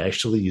this up,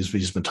 actually.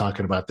 He's been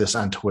talking about this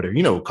on Twitter.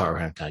 You know who Carl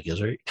Hancock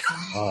is, right?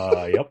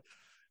 Yep.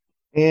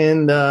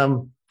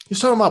 And he's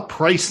talking about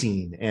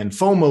pricing and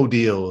FOMO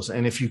deals.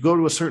 And if you go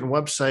to a certain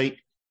website,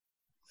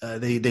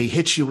 they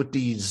hit you with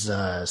these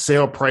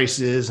sale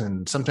prices,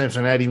 and sometimes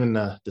they're not even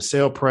the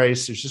sale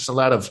price. There's just a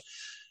lot of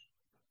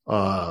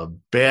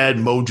bad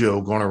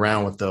mojo going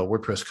around with the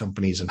WordPress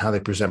companies and how they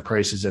present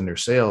prices in their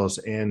sales.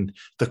 And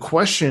the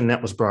question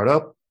that was brought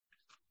up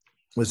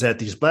was that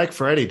these Black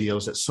Friday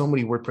deals that so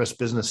many WordPress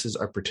businesses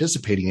are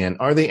participating in,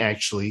 are they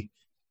actually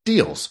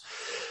deals?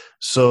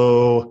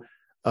 So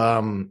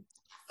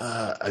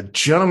a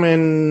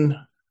gentleman,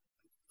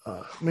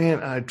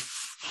 I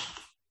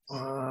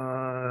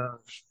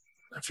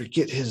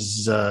forget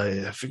his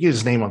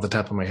name off the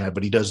top of my head,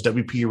 but he does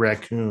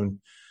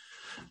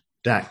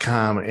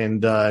WPRaccoon.com,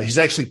 and he's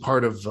actually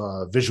part of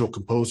Visual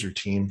Composer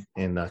team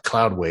in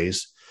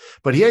Cloudways,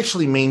 but he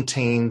actually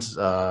maintains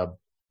a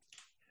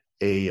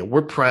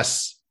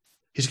WordPress.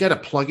 He's got a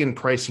plugin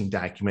pricing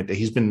document that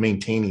he's been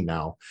maintaining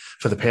now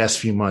for the past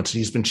few months.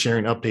 He's been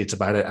sharing updates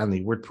about it on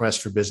the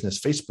WordPress for Business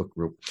Facebook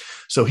group.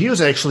 So he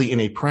was actually in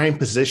a prime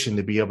position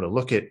to be able to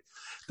look at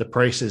the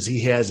prices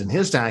he has in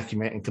his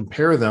document and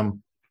compare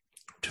them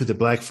to the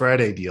Black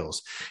Friday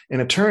deals.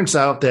 And it turns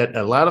out that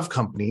a lot of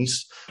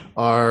companies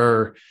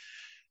are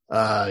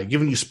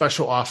giving you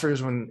special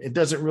offers when it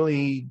doesn't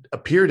really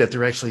appear that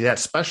they're actually that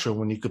special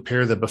when you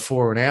compare the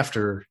before and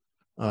after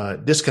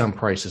discount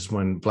prices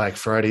when Black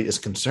Friday is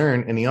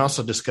concerned. And he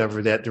also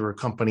discovered that there were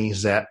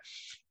companies that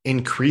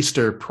increased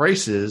their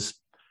prices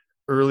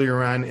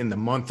earlier on in the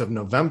month of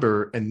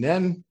November and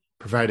then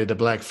provided a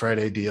Black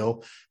Friday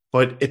deal.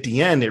 But at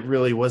the end, it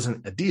really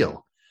wasn't a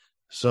deal.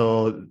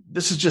 So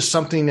this is just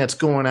something that's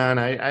going on.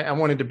 I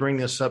wanted to bring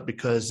this up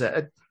because,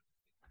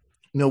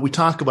 we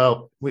talk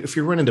about, if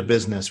you're running a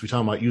business, we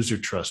talk about user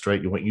trust,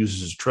 right? You want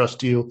users to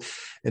trust you.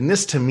 And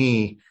this, to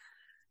me,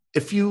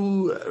 if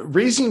you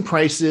raising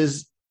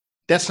prices,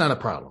 that's not a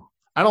problem.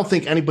 I don't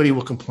think anybody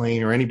will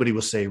complain or anybody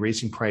will say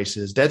raising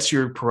prices. That's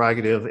your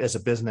prerogative as a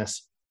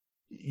business.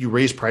 You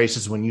raise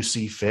prices when you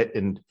see fit,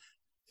 and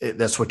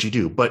that's what you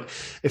do. But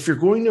if you're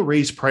going to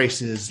raise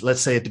prices,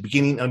 let's say at the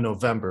beginning of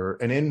November,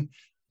 and then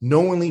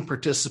knowingly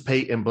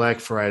participate in Black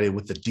Friday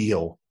with a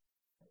deal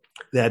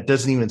that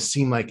doesn't even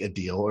seem like a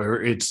deal,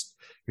 or you're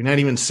not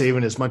even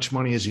saving as much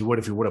money as you would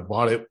if you would have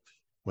bought it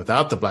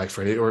without the Black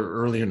Friday or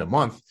earlier in the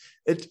month,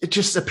 it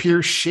just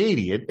appears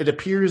shady. It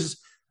appears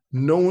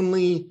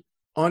knowingly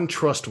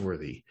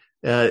untrustworthy.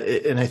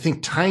 And I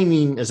think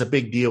timing is a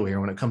big deal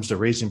here when it comes to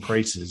raising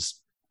prices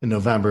in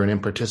November and then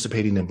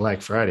participating in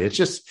Black Friday. It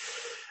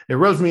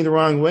rubs me the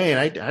wrong way.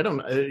 And I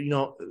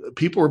don't,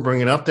 people were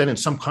bringing up that in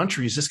some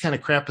countries, this kind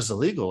of crap is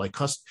illegal. Like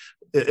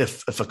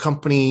if a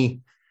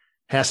company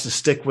has to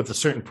stick with a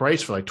certain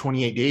price for like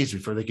 28 days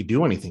before they could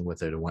do anything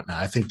with it or whatnot.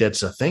 I think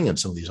that's a thing in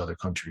some of these other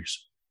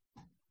countries.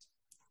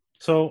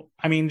 So,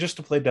 I mean, just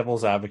to play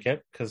devil's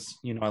advocate, because,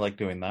 I like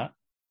doing that.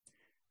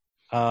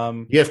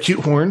 You have cute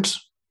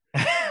horns.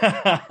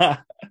 I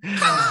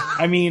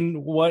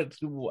mean, why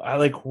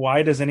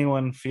does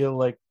anyone feel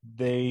like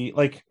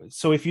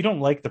so if you don't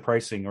like the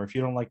pricing or if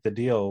you don't like the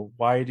deal,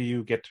 why do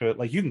you get to,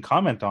 you can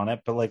comment on it,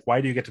 but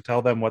why do you get to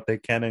tell them what they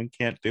can and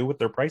can't do with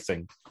their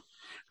pricing?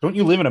 Don't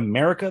you live in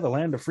America, the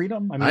land of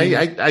freedom? I mean,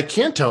 I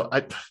can't tell.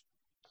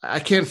 I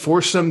can't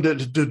force them to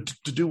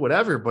do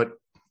whatever, but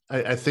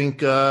I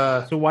think.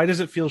 so why does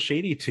it feel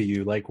shady to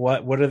you? Like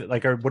what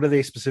are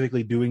they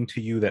specifically doing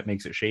to you that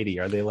makes it shady?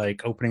 Are they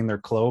like opening their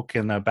cloak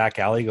in the back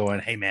alley going,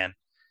 "Hey man,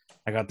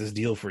 I got this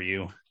deal for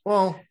you"?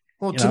 Well,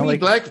 You to know, me,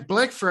 like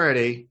Black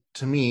Friday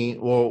to me,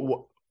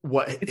 well,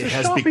 what it's it a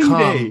has shopping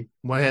become, day.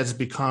 what has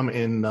become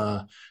in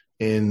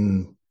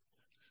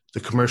the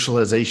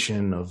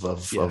commercialization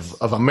Yes.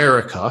 of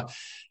America,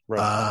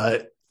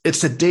 Right.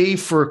 it's a day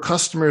for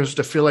customers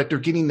to feel like they're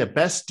getting the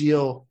best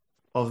deal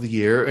of the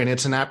year, and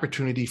it's an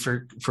opportunity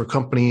for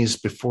companies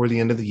before the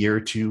end of the year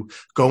to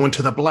go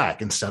into the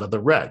black instead of the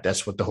red.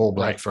 That's what the whole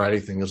Black Right. Friday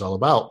thing is all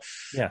about.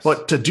 Yes.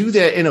 But to do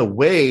that in a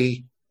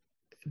way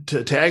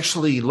to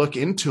actually look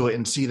into it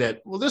and see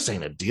that, well, this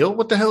ain't a deal.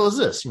 What the hell is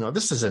this?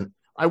 This isn't.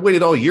 I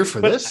waited all year for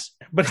But this.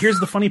 but here's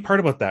the funny part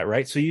about that,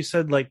 right? So you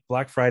said like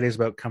Black Friday is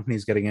about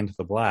companies getting into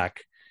the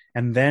black,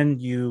 and then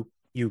you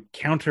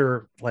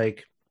counter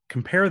like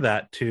compare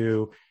that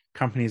to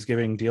companies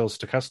giving deals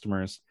to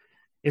customers.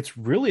 It's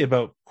really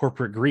about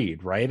corporate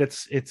greed, right?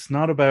 It's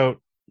not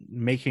about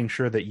making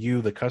sure that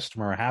you, the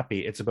customer, are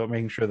happy. It's about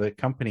making sure the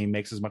company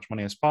makes as much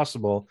money as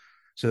possible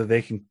so that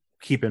they can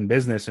keep in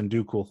business and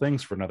do cool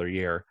things for another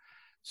year.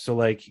 So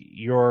like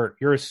you're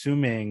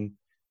assuming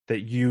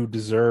that you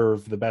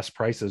deserve the best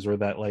prices or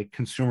that like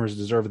consumers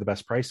deserve the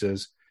best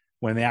prices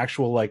when the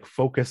actual like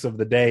focus of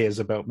the day is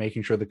about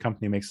making sure the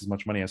company makes as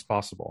much money as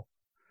possible.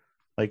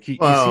 Like you see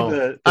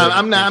Well,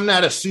 I'm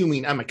not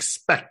assuming. I'm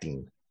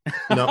expecting.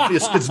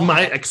 It's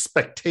my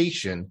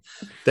expectation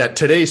that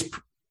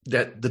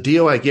that the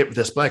deal I get with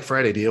this Black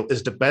Friday deal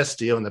is the best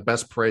deal and the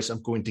best price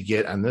I'm going to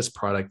get on this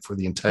product for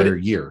the entire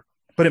year.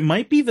 But it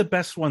might be the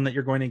best one that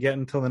you're going to get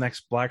until the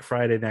next Black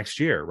Friday next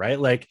year, right?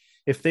 Like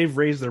if they've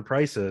raised their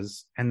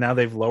prices and now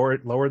they've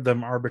lowered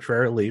them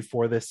arbitrarily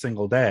for this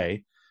single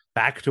day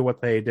back to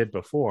what they did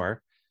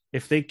before,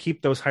 if they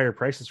keep those higher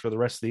prices for the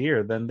rest of the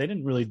year, then they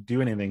didn't really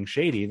do anything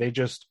shady. They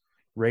just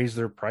raised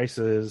their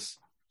prices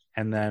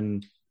and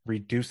then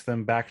reduced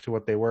them back to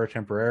what they were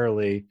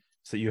temporarily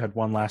so that you had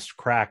one last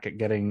crack at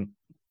getting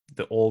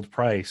the old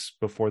price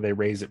before they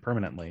raise it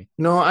permanently.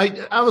 No,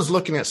 I was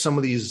looking at some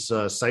of these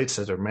sites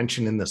that are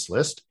mentioned in this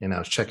list, and I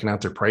was checking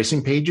out their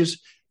pricing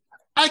pages.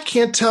 I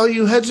can't tell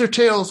you heads or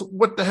tails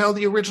what the hell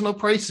the original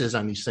price is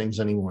on these things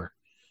anymore.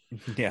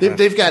 Yeah,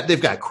 They've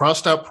got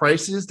crossed out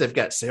prices, they've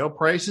got sale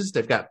prices,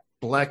 they've got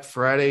Black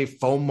Friday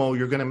FOMO.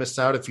 You're going to miss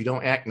out if you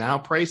don't act now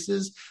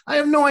prices. I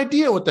have no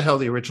idea what the hell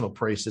the original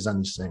price is on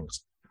these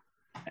things.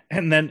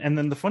 And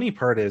then the funny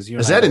part is,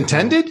 is that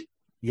intended?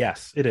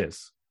 Yes, it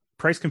is.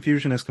 Price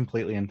confusion is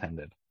completely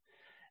intended,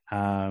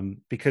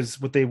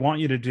 because what they want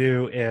you to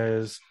do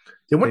is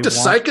they want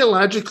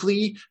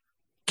psychologically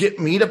get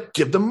me to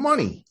give them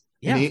money.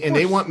 Yeah, and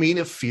they want me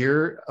to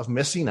fear of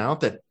missing out,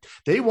 that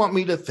they want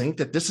me to think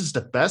that this is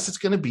the best it's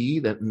going to be,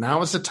 that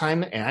now is the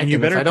time to act. And you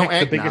better if I don't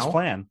pick act the biggest now,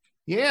 plan.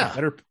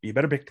 Yeah. You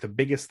better pick the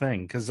biggest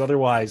thing, because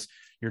otherwise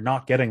you're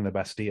not getting the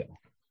best deal.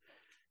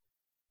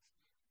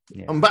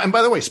 Yeah. And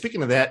by the way,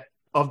 speaking of that,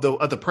 of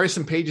the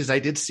pricing pages, I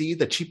did see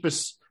the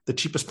cheapest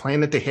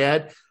plan that they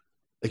had,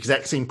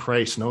 exact same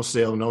price, no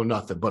sale, no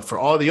nothing. But for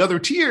all the other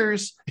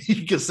tiers,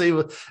 you could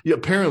save.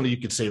 Apparently, you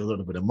could save a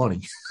little bit of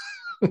money.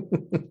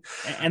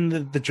 And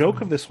the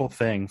joke of this whole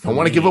thing, I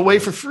want to give away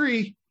for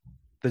free.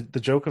 The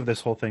joke of this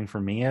whole thing for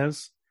me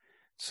is,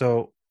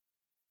 so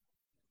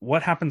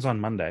what happens on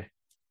Monday?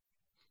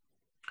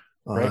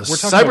 Right? We're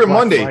talking Cyber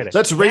Monday. Friday.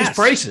 Let's raise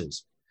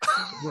prices.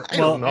 I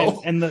don't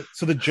know.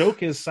 So the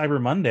joke is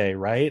Cyber Monday,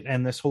 right?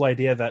 And this whole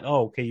idea that,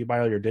 okay, you buy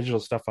all your digital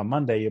stuff on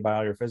Monday, you buy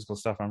all your physical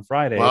stuff on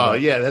Friday. Well,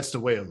 yeah, that's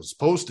the way it was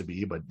supposed to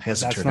be, but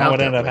hasn't turned out. That's not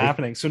what ended up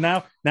happening. So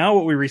now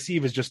what we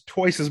receive is just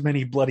twice as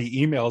many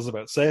bloody emails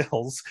about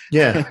sales.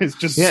 Yeah, it's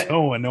just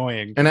so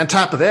annoying. And on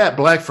top of that,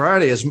 Black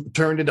Friday has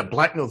turned into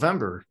Black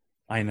November.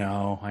 I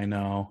know,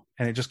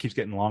 and it just keeps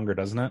getting longer,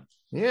 doesn't it?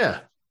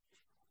 Yeah.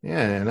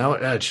 And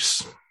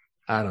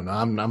I don't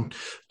know.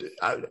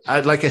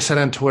 I like I said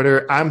on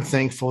Twitter, I'm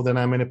thankful that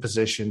I'm in a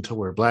position to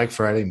where Black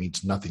Friday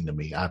means nothing to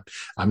me.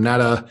 I'm not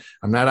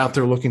out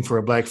there looking for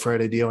a Black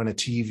Friday deal on a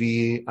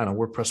TV, on a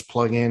WordPress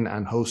plugin,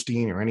 on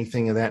hosting or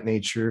anything of that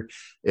nature.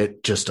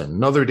 It's just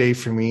another day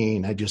for me,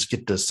 and I just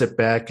get to sit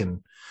back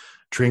and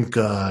drink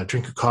a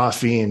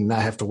coffee and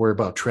not have to worry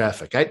about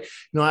traffic.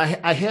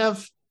 I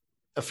have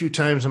a few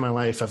times in my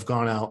life I've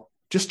gone out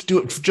just to do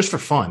it just for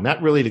fun,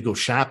 not really to go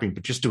shopping,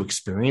 but just to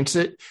experience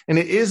it. And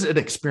it is an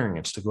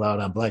experience to go out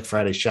on Black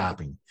Friday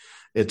shopping.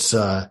 It's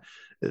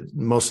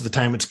most of the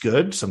time it's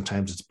good.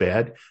 Sometimes it's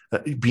bad.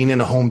 Being in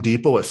a Home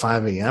Depot at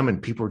 5 a.m.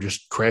 and people are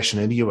just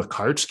crashing into you with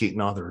carts, getting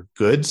all their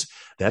goods.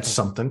 That's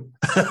something.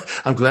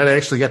 I'm glad I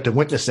actually got to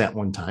witness that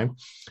one time.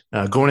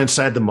 Going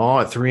inside the mall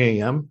at 3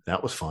 a.m.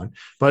 That was fun.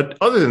 But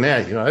other than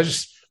that,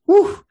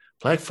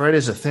 Black Friday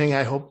is a thing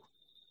I hope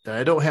that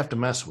I don't have to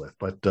mess with.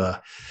 But I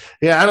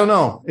don't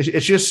know.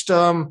 It's just,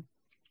 I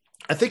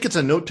think it's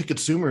a note to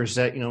consumers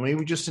that,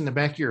 maybe just in the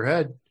back of your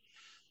head,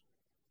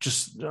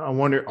 I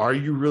wonder, are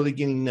you really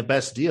getting the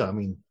best deal? I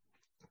mean,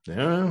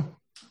 Yeah,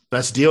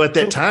 best deal at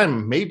that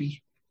time,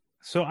 maybe.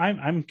 So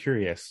I'm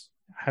curious.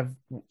 Have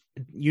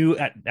you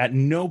at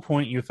no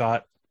point you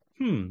thought,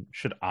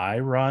 should I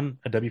run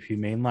a WP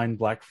Mainline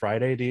Black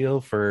Friday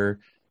deal for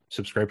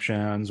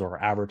subscriptions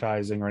or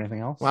advertising or anything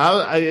else?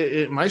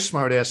 Well, my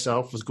smart ass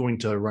self was going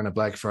to run a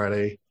Black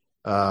Friday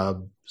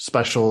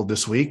special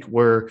this week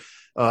where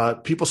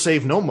people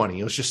save no money.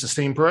 It was just the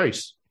same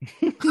price.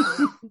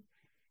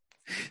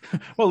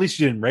 Well, at least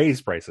you didn't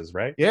raise prices,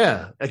 right?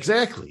 Yeah,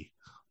 exactly.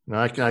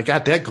 I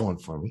got that going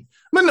for me.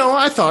 But no,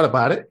 I thought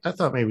about it. I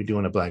thought maybe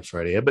doing a Black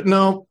Friday, but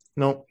no,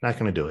 not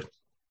going to do it.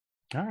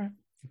 All right,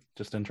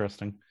 just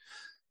interesting.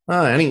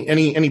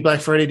 Any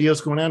Black Friday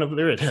deals going on over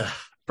there at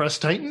Press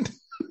Titan?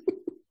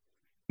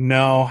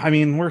 No, I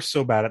mean, we're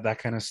so bad at that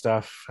kind of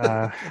stuff.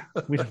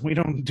 We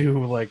don't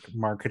do like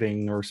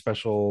marketing or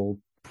special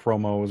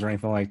promos or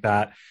anything like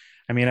that.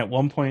 I mean, at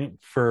one point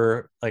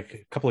for like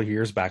a couple of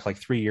years back, like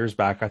 3 years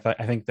back,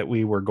 I think that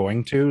we were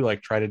going to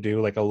like try to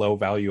do like a low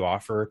value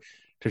offer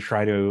to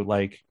try to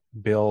like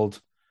build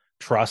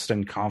trust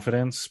and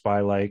confidence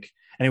by like,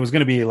 and it was going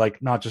to be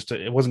like not just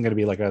it wasn't going to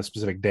be like a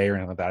specific day or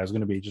anything like that. It was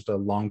going to be just a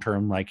long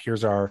term like,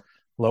 here's our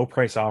low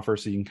price offer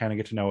so you can kind of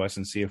get to know us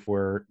and see if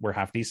we're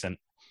half decent.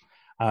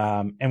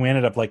 And we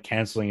ended up like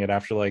canceling it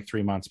after like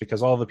 3 months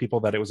because all the people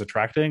that it was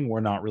attracting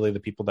were not really the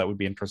people that would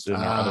be interested in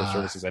our other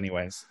services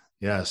anyways.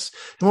 Yes.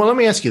 Well, let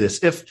me ask you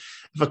this. If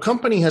a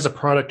company has a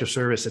product or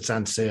service that's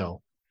on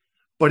sale,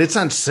 but it's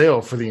on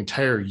sale for the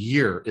entire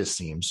year, it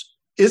seems,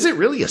 is it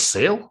really a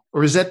sale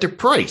or is that their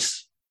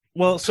price?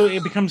 Well, so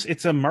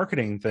it's a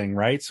marketing thing,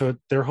 right? So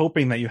they're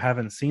hoping that you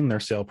haven't seen their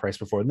sale price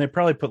before. And they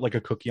probably put like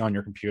a cookie on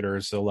your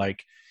computer. So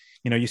like,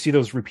 you see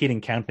those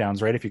repeating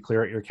countdowns, right? If you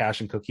clear out your cache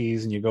and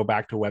cookies and you go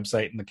back to a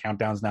website and the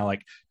countdown's now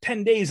like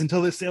 10 days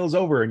until this sale is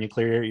over, and you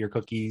clear your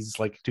cookies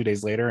like 2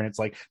 days later and it's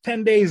like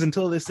 10 days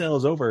until this sale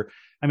is over.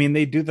 I mean,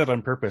 they do that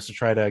on purpose to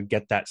try to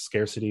get that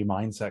scarcity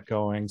mindset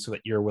going so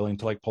that you're willing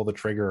to like pull the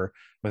trigger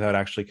without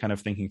actually kind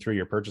of thinking through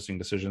your purchasing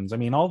decisions. I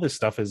mean, all this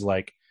stuff is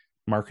like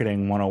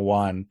marketing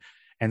 101.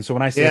 And so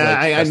when I say,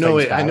 I know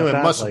it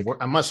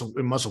must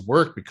have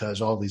worked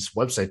because all these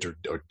websites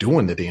are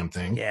doing the damn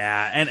thing.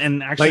 Yeah.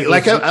 And actually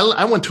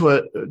I went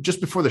to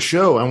just before the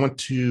show, I went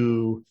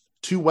to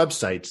 2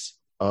 websites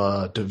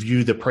to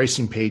view the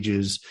pricing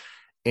pages,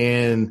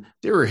 and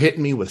they were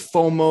hitting me with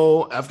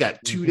FOMO. I've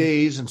got 2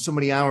 days and so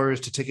many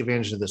hours to take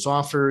advantage of this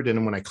offer.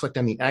 And when I clicked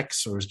on the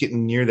X or was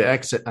getting near the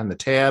exit on the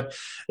tab,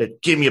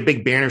 it gave me a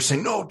big banner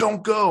saying, no,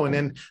 don't go. And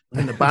then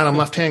in the bottom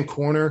left-hand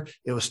corner,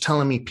 it was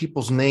telling me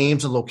people's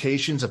names and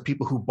locations of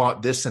people who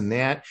bought this and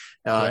that.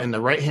 In the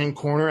right-hand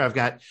corner, I've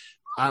got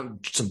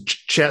some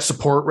chat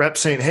support rep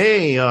saying,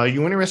 hey,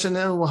 you interested in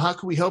that? Well, how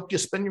can we help you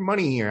spend your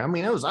money here? I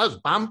mean, I was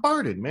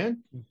bombarded,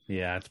 man.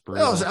 Yeah, it's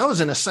brutal. I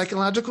was in a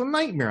psychological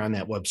nightmare on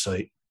that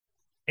website.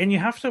 And you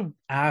have to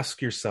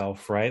ask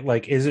yourself, right?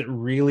 Like, is it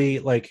really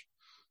like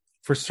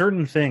for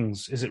certain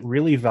things, is it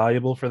really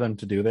valuable for them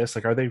to do this?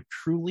 Like, are they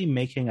truly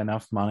making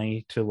enough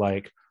money to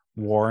like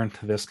warrant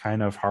this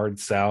kind of hard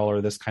sell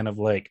or this kind of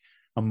like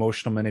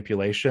emotional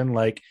manipulation?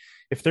 Like,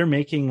 if they're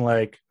making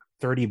like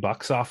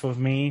 $30 off of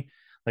me,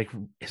 like,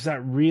 is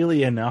that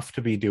really enough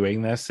to be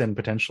doing this and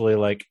potentially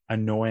like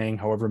annoying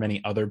however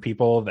many other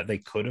people that they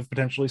could have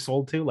potentially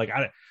sold to? Like,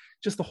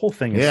 just the whole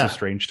thing is so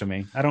strange to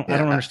me. I don't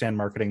understand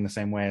marketing the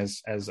same way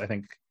as I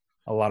think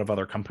a lot of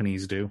other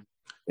companies do.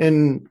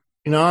 And,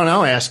 and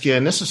I'll ask you,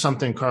 and this is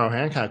something Carl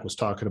Hancock was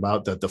talking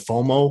about, the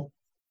FOMO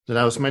that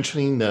I was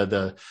mentioning,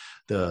 the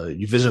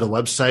you visit a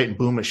website and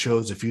boom, it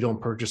shows if you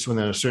don't purchase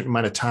within a certain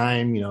amount of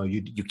time,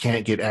 you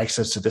can't get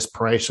access to this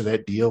price or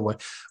that deal.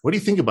 What do you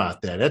think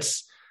about that?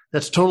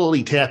 That's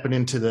totally tapping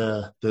into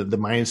the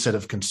mindset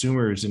of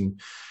consumers,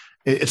 and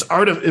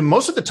and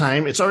most of the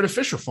time it's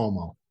artificial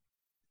FOMO.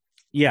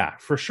 Yeah,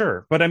 for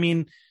sure. But I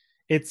mean,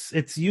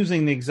 it's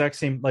using the exact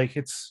same, like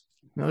it's,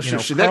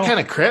 should that kind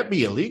of crap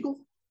be illegal?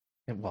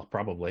 Well,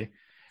 probably.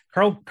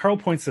 Carl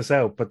points this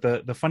out, but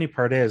the funny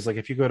part is, like,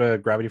 if you go to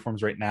Gravity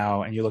Forms right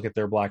now and you look at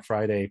their Black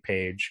Friday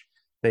page,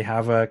 they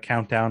have a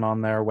countdown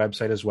on their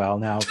website as well.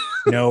 Now,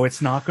 no,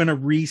 it's not going to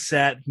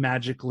reset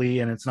magically,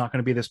 and it's not going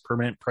to be this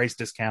permanent price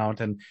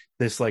discount and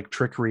this like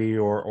trickery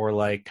or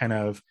like kind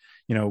of,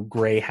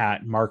 gray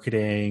hat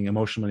marketing,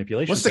 emotional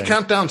manipulation. What's the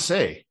countdown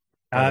say?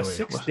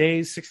 6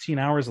 days, 16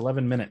 hours,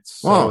 11 minutes.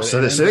 So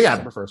they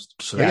got first.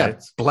 They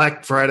got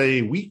Black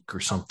Friday week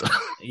or something.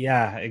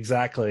 Yeah,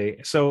 exactly.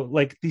 So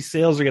like these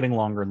sales are getting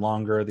longer and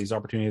longer. These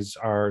opportunities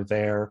are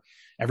there.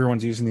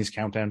 Everyone's using these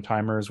countdown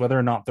timers, whether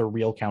or not they're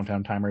real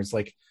countdown timers.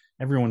 Like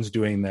everyone's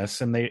doing this,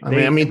 and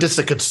I mean, does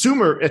the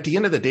consumer at the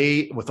end of the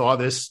day, with all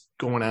this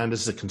going on,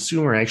 does the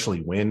consumer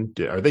actually win?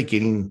 Are they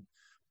getting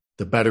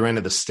the better end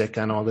of the stick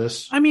on all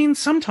this? I mean,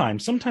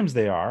 sometimes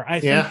they are. I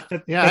think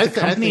that the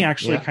company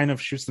actually kind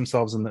of shoots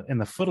themselves in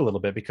the foot a little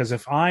bit, because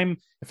if I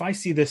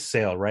see this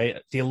sale,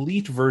 right, the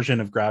elite version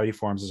of Gravity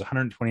Forms is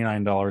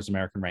 $129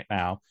 American right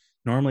now.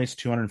 Normally it's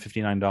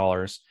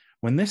 $259.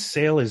 When this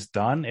sale is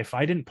done, if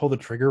I didn't pull the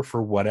trigger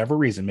for whatever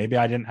reason, maybe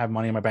I didn't have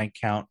money in my bank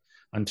account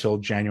until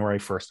January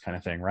 1st kind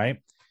of thing, right?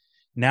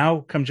 Now,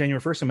 come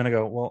January 1st, I'm going to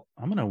go, well,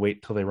 I'm going to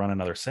wait till they run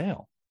another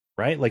sale,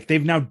 right? Like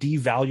they've now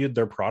devalued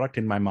their product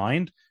in my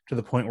mind to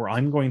the point where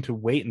I'm going to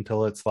wait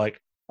until it's like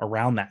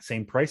around that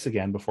same price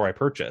again before I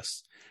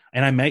purchase.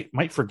 And I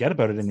might forget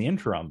about it in the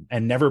interim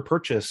and never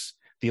purchase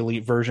the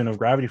elite version of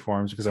Gravity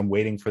Forms because I'm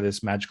waiting for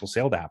this magical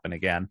sale to happen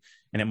again,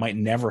 and it might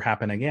never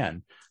happen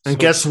again. And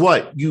guess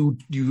what? You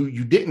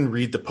didn't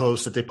read the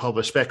post that they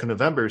published back in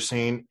November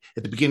saying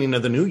at the beginning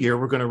of the new year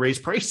we're going to raise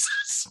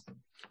prices.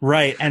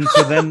 Right. And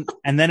so then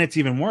it's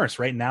even worse.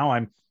 Right now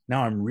I'm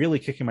really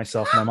kicking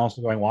myself, and I'm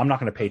also going, well, I'm not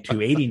going to pay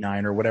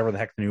 $289 or whatever the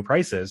heck the new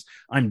price is.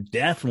 I'm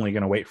definitely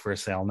going to wait for a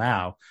sale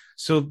now.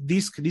 So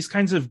these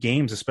kinds of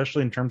games,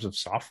 especially in terms of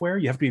software,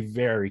 you have to be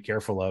very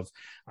careful of.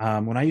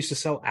 When I used to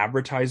sell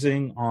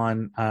advertising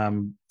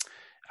on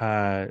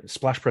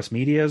Splash Press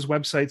Media's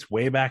websites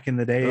way back in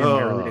the day, in the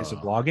early days of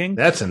blogging.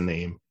 That's a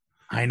name.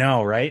 I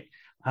know, right?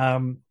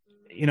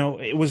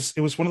 It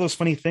was one of those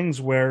funny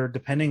things where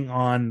depending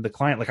on the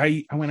client, like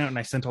I went out and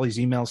I sent all these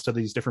emails to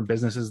these different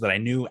businesses that I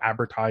knew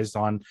advertised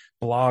on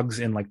blogs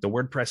in like the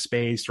WordPress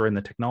space or in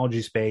the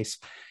technology space.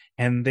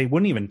 And they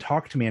wouldn't even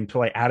talk to me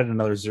until I added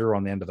another zero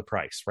on the end of the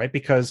price, right?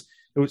 Because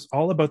it was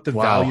all about the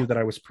value that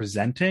I was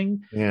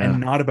presenting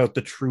and not about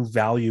the true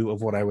value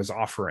of what I was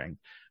offering.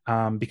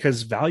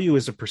 Because value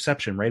is a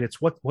perception, right?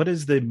 It's what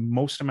is the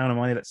most amount of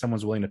money that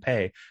someone's willing to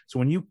pay. So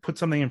when you put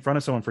something in front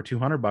of someone for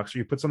 $200 or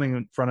you put something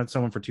in front of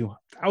someone for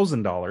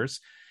 $2,000,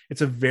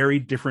 it's a very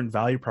different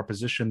value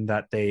proposition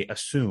that they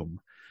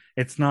assume.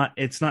 It's not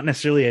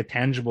necessarily a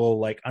tangible,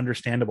 like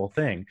understandable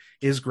thing.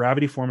 Is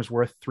Gravity Forms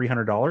worth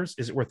 $300?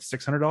 Is it worth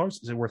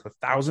 $600? Is it worth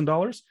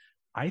 $1,000?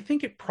 I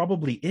think it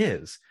probably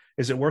is.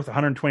 Is it worth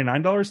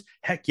 $129?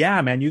 Heck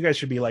yeah, man. You guys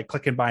should be like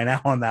click and buy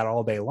now on that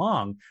all day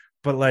long.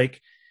 But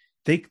like,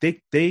 I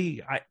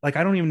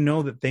don't even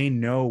know that they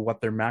know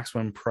what their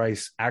maximum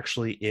price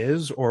actually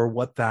is or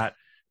what that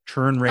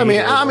churn rate.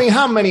 I mean,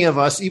 how many of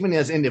us, even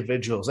as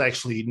individuals,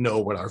 actually know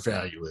what our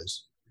value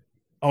is?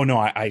 Oh no,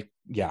 I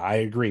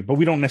agree, but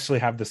we don't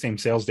necessarily have the same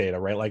sales data,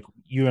 right? Like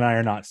you and I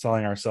are not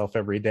selling ourselves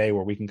every day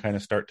where we can kind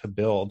of start to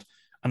build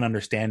an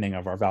understanding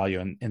of our value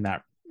in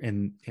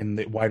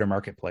the wider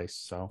marketplace.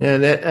 So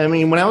yeah,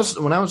 when I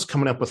was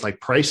coming up with like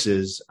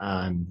prices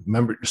on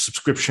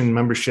subscription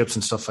memberships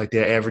and stuff like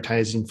that,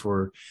 advertising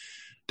for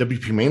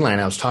WP Mainline,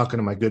 I was talking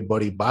to my good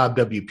buddy Bob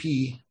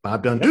WP.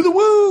 Bob Dunn, do the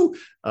woo.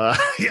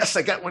 Yes,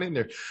 I got one in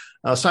there.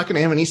 I was talking to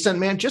him, and he said,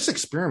 "Man, just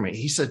experiment."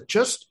 He said,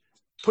 "Just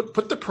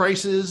put the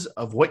prices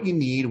of what you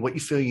need, what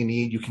you feel you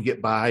need, you can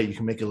get by, you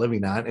can make a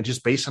living on, and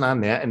just base it on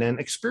that, and then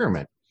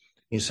experiment."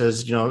 He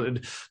says,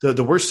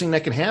 the worst thing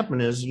that can happen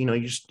is, you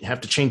just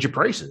have to change your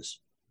prices.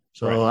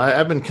 So right.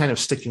 I've been kind of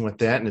sticking with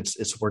that, and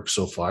it's worked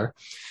so far.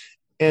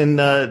 And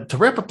to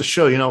wrap up the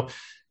show,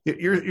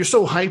 you're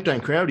so hyped on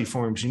Gravity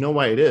Forms. You know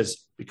why it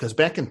is? Because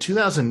back in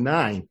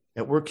 2009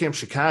 at WordCamp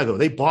Chicago,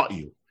 they bought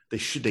you.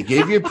 They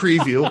gave you a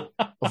preview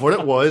of what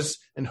it was,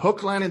 and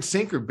hook, line, and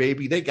sinker,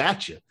 baby, they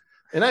got you.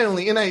 And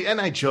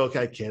I joke,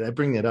 I kid, I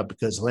bring that up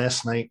because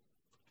last night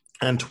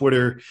on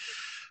Twitter,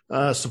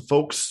 some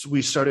folks,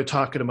 we started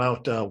talking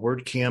about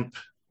WordCamp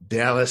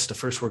Dallas, the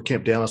first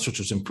WordCamp Dallas, which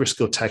was in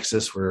Frisco,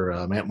 Texas,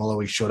 where Matt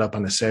Mullowy showed up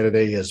on a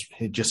Saturday as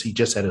he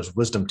just had his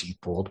wisdom teeth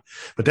pulled.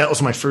 But that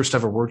was my first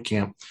ever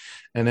WordCamp.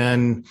 And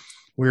then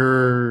we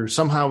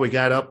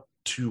got up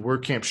to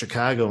WordCamp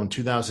Chicago in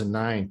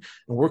 2009.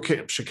 And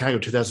WordCamp Chicago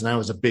 2009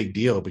 was a big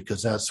deal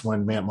because that's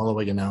when Matt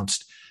Mullowy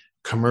announced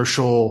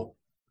commercial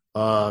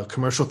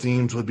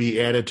themes would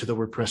be added to the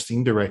WordPress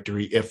theme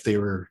directory if they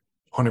were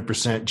 100%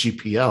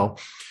 GPL,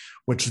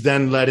 which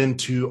then led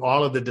into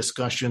all of the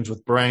discussions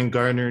with Brian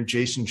Gardner and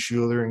Jason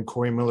Schuler and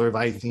Corey Miller of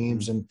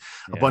iThemes and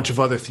a bunch of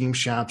other theme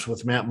shops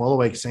with Matt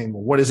Mullowy saying,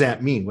 well, what does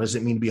that mean? What does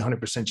it mean to be 100%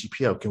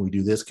 GPL? Can we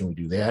do this? Can we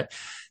do that?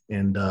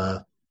 And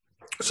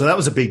so that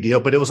was a big deal,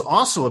 but it was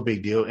also a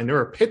big deal. And there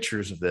are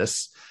pictures of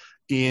this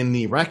in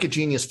the Rocket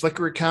Genius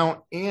Flickr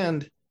account.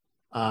 And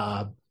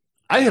I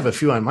have a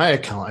few on my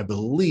account, I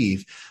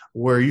believe,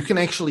 where you can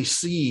actually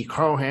see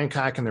Carl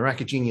Hancock and the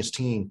Rocket Genius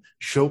team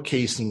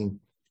showcasing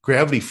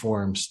Gravity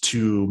Forms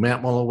to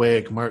Matt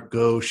Mullowy, Mark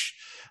Ghosh,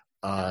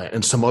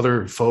 and some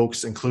other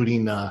folks,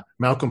 including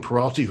Malcolm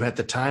Peralty, who at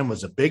the time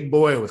was a big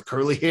boy with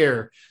curly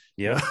hair.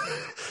 Yeah.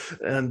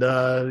 And,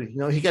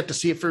 he got to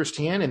see it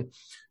firsthand. And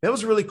that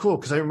was really cool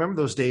because I remember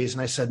those days.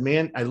 And I said,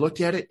 man, I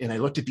looked at it and I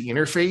looked at the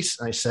interface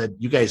and I said,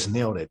 you guys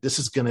nailed it. This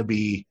is going to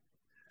be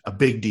a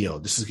big deal.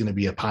 This is going to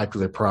be a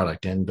popular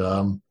product. And,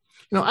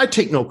 I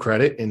take no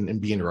credit in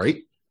being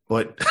right.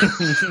 But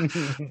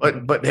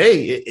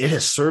hey, it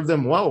has served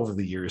them well over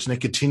the years, and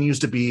it continues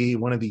to be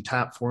one of the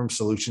top form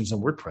solutions in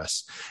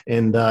WordPress.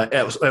 And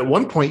at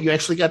one point, you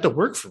actually got to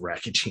work for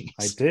Rocket Genius.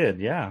 I did,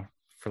 yeah,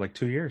 for like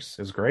 2 years.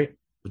 It was great.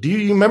 Do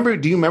you remember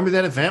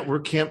that event,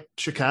 WordCamp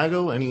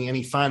Chicago?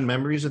 Any fond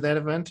memories of that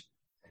event?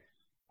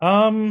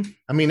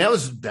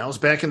 That was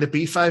back in the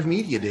B5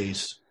 Media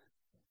days.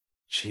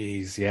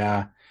 Jeez,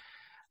 yeah.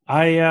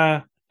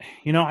 I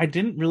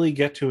didn't really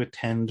get to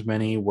attend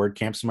many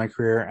WordCamps in my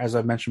career. As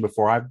I've mentioned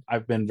before,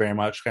 I've been very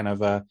much kind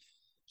of a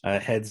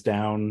heads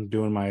down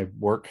doing my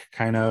work,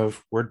 kind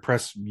of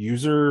WordPress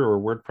user or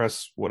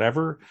WordPress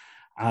whatever.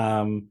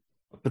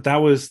 But that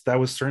was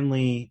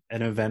certainly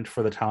an event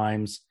for the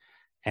times,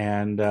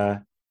 and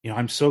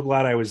I'm so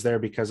glad I was there,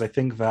 because I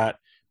think that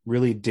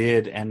really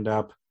did end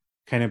up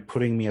kind of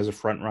putting me as a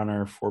front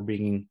runner for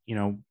being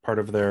part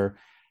of their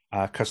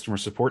customer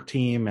support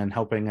team and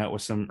helping out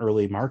with some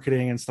early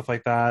marketing and stuff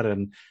like that.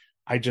 And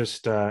I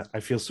just I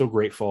feel so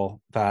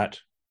grateful that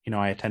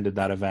I attended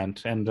that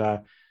event. And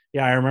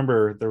yeah, I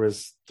remember there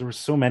was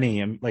so many,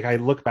 and like I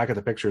look back at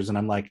the pictures and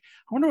I'm like,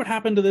 I wonder what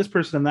happened to this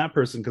person and that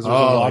person, because there's a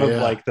lot of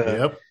like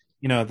the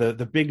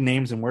the big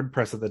names in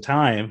WordPress at the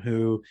time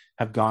who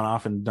have gone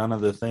off and done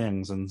other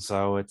things, and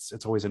so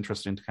it's always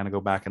interesting to kind of go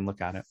back and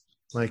look at it.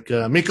 Like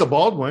Mika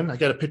Baldwin, I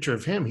got a picture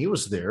of him. He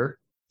was there.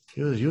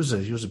 He was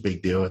a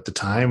big deal at the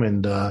time,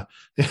 and I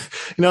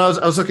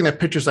was looking at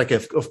pictures like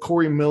of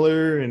Corey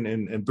Miller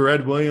and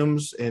Brad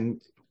Williams, and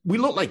we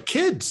looked like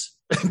kids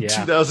in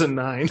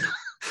 2009.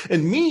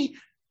 And me,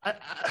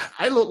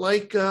 I look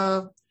like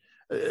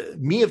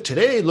me of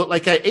today. Look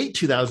like I ate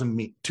 2009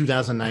 me.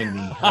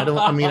 I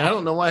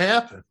don't know what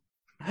happened.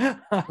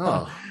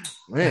 Oh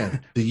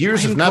man, the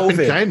years have not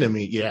been kind to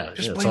me. Yeah,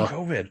 just blame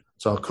COVID.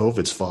 It's all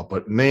COVID's fault.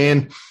 But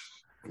man,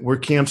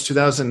 WordCamps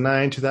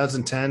 2009,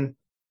 2010,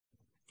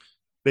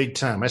 big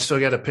time. I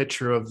still got a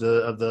picture of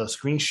the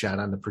screenshot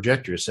on the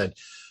projector. It said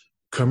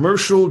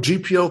commercial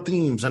GPL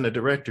themes on the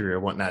directory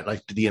or whatnot,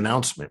 like the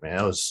announcement.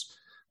 Man,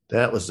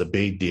 that was a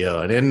big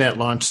deal. And then that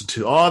launched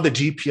into all the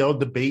GPL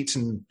debates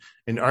and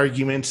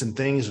arguments and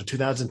things of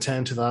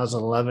 2010,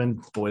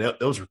 2011. Boy,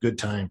 those were good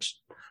times.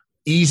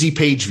 Easy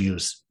page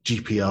views,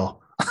 GPL.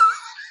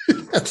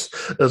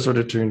 That's what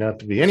it turned out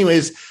to be.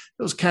 Anyways, it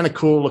was kind of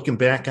cool looking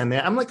back on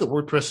that. I'm like a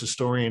WordPress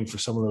historian for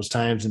some of those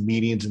times and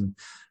meetings and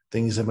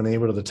things I've been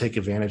able to take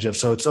advantage of.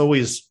 So it's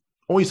always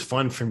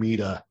fun for me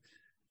to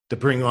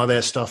bring all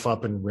that stuff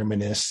up and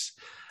reminisce.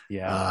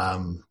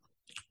 Yeah.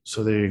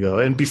 So there you go.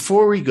 And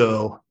before we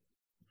go,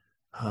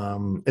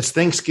 it's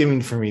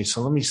Thanksgiving for me.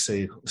 So let's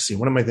see,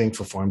 what am I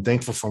thankful for? I'm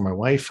thankful for my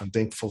wife. I'm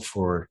thankful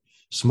for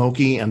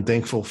Smokey. I'm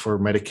thankful for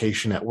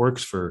medication that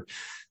works for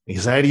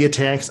anxiety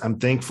attacks. I'm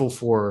thankful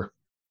for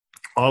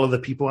all of the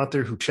people out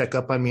there who check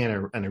up on me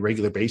on a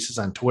regular basis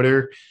on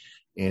Twitter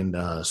and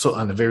so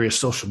on the various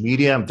social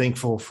media. I'm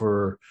thankful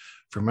for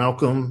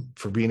Malcolm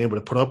for being able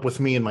to put up with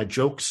me and my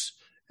jokes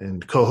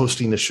and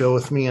co-hosting the show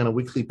with me on a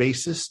weekly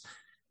basis.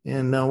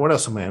 And what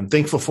else am I? I'm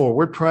thankful for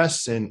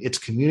WordPress and its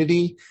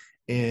community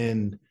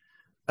and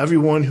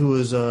everyone who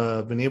has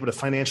been able to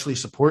financially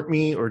support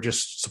me or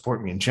just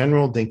support me in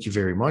general. Thank you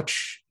very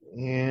much.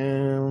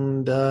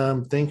 And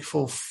I'm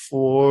thankful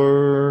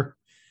for,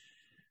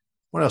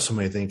 what else am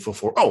I thankful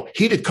for? Oh,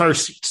 heated car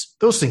seats.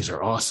 Those things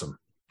are awesome.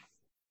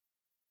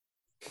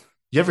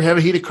 You ever have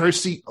a heated car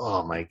seat?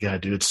 Oh my God,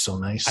 dude, it's so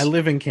nice. I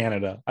live in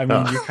Canada. I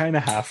mean, you kind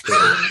of have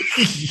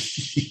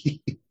to.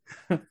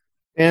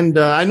 And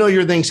I know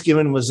your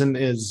Thanksgiving was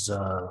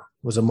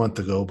a month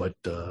ago, but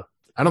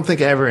I don't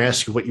think I ever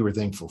asked you what you were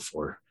thankful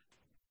for.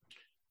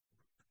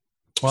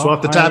 Well, so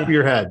off the top of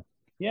your head.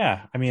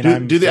 Yeah. I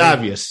mean, do the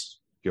obvious.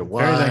 Your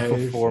wife. Very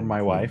thankful for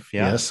my wife.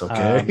 Yeah. Yes.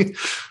 Okay.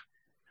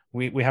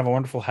 We have a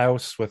wonderful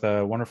house with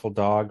a wonderful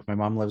dog. My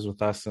mom lives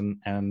with us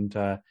and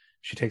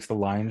she takes the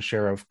lion's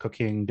share of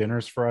cooking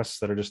dinners for us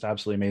that are just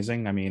absolutely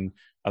amazing. I mean,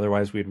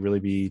 otherwise we'd really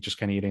be just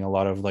kind of eating a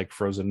lot of like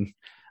frozen.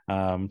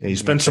 You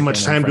spend so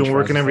much time doing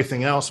work and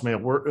everything else,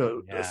 man.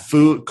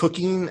 Food,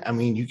 cooking. I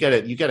mean, you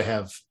gotta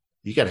have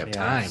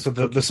time. So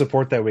the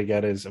support that we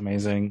get is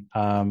amazing.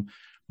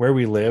 Where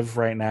we live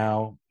right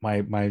now,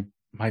 my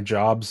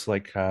jobs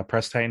like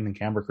Press Titan and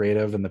Canberra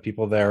Creative, and the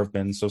people there have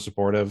been so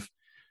supportive.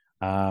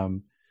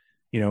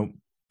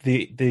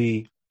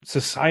 The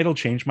societal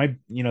change.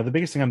 The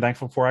biggest thing I'm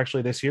thankful for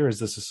actually this year is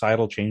the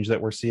societal change that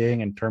we're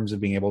seeing in terms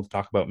of being able to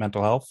talk about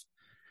mental health.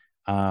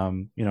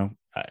 I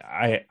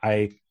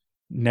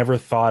never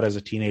thought as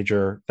a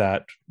teenager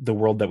that the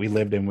world that we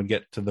lived in would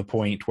get to the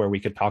point where we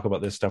could talk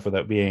about this stuff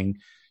without being,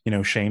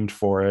 shamed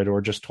for it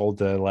or just told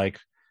to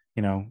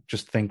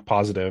just think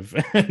positive.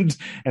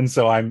 and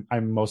so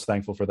I'm most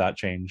thankful for that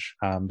change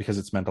because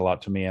it's meant a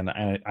lot to me, and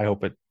I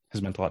hope it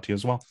has meant a lot to you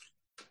as well.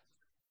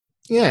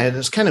 Yeah, and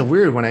it's kind of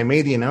weird when I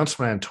made the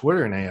announcement on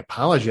Twitter and I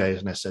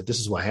apologized and I said, this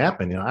is what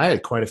happened. I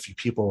had quite a few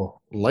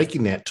people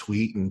liking that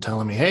tweet and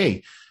telling me,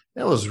 hey,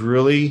 that was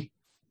really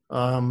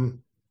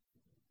strong,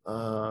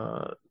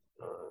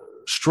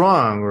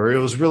 or it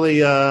was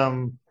really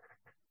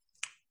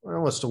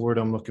what's the word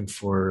I'm looking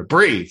for?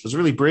 Brave. It was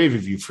really brave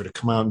of you to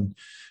come out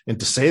and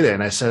to say that.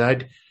 And I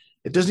said,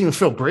 it doesn't even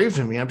feel brave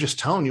to me. I'm just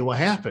telling you what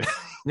happened,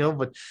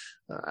 but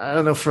I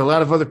don't know, for a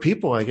lot of other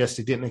people, I guess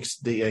they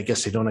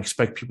don't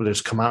expect people to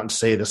just come out and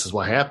say, this is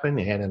what happened.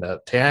 They had an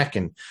attack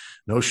and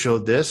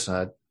no-showed this.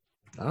 I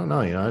don't know,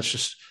 it's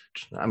just,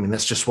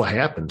 that's just what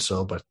happened.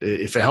 So, but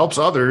if it helps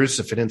others,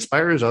 if it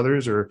inspires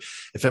others, or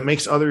if it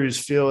makes others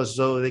feel as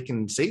though they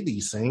can say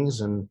these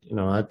things, and,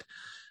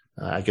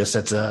 I guess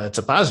it's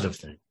a positive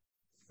thing.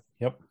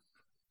 Yep.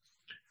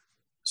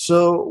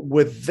 So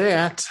with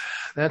that,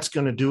 that's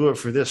going to do it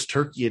for this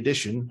turkey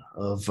edition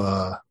of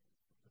the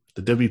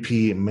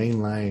WP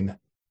Mainline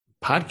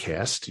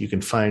podcast. You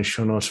can find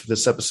show notes for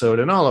this episode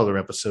and all other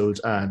episodes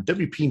on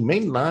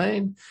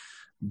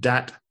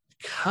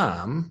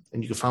WPMainline.com.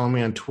 And you can follow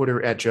me on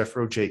Twitter at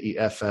Jeffro,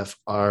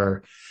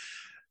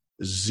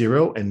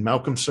 JEFFR0. And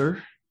Malcolm,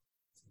 sir?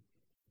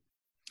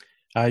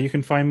 You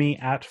can find me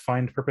at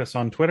Find Purpose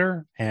on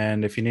Twitter.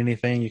 And if you need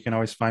anything, you can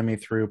always find me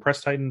through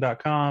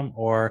PressTitan.com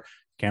or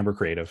Camber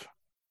Creative.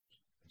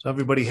 So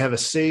everybody have a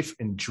safe,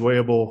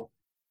 enjoyable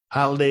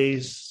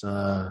holidays.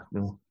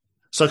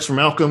 Sucks for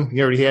Malcolm.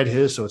 He already had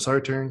his, so it's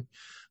our turn.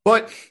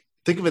 But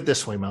think of it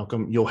this way,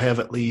 Malcolm. You'll have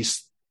at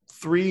least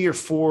 3 or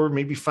 4,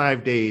 maybe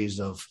 5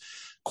 days of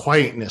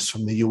quietness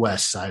from the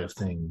U.S. side of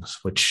things,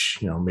 which,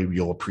 maybe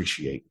you'll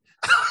appreciate.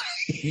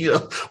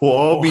 We'll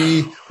all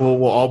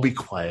be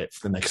quiet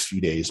for the next few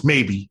days,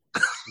 maybe.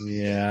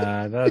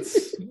 Yeah,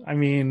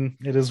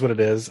 it is what it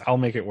is. I'll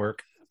make it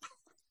work.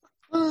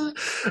 All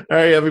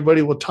right,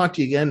 everybody. We'll talk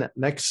to you again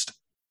next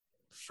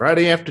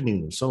Friday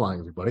afternoon. So long,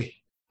 everybody.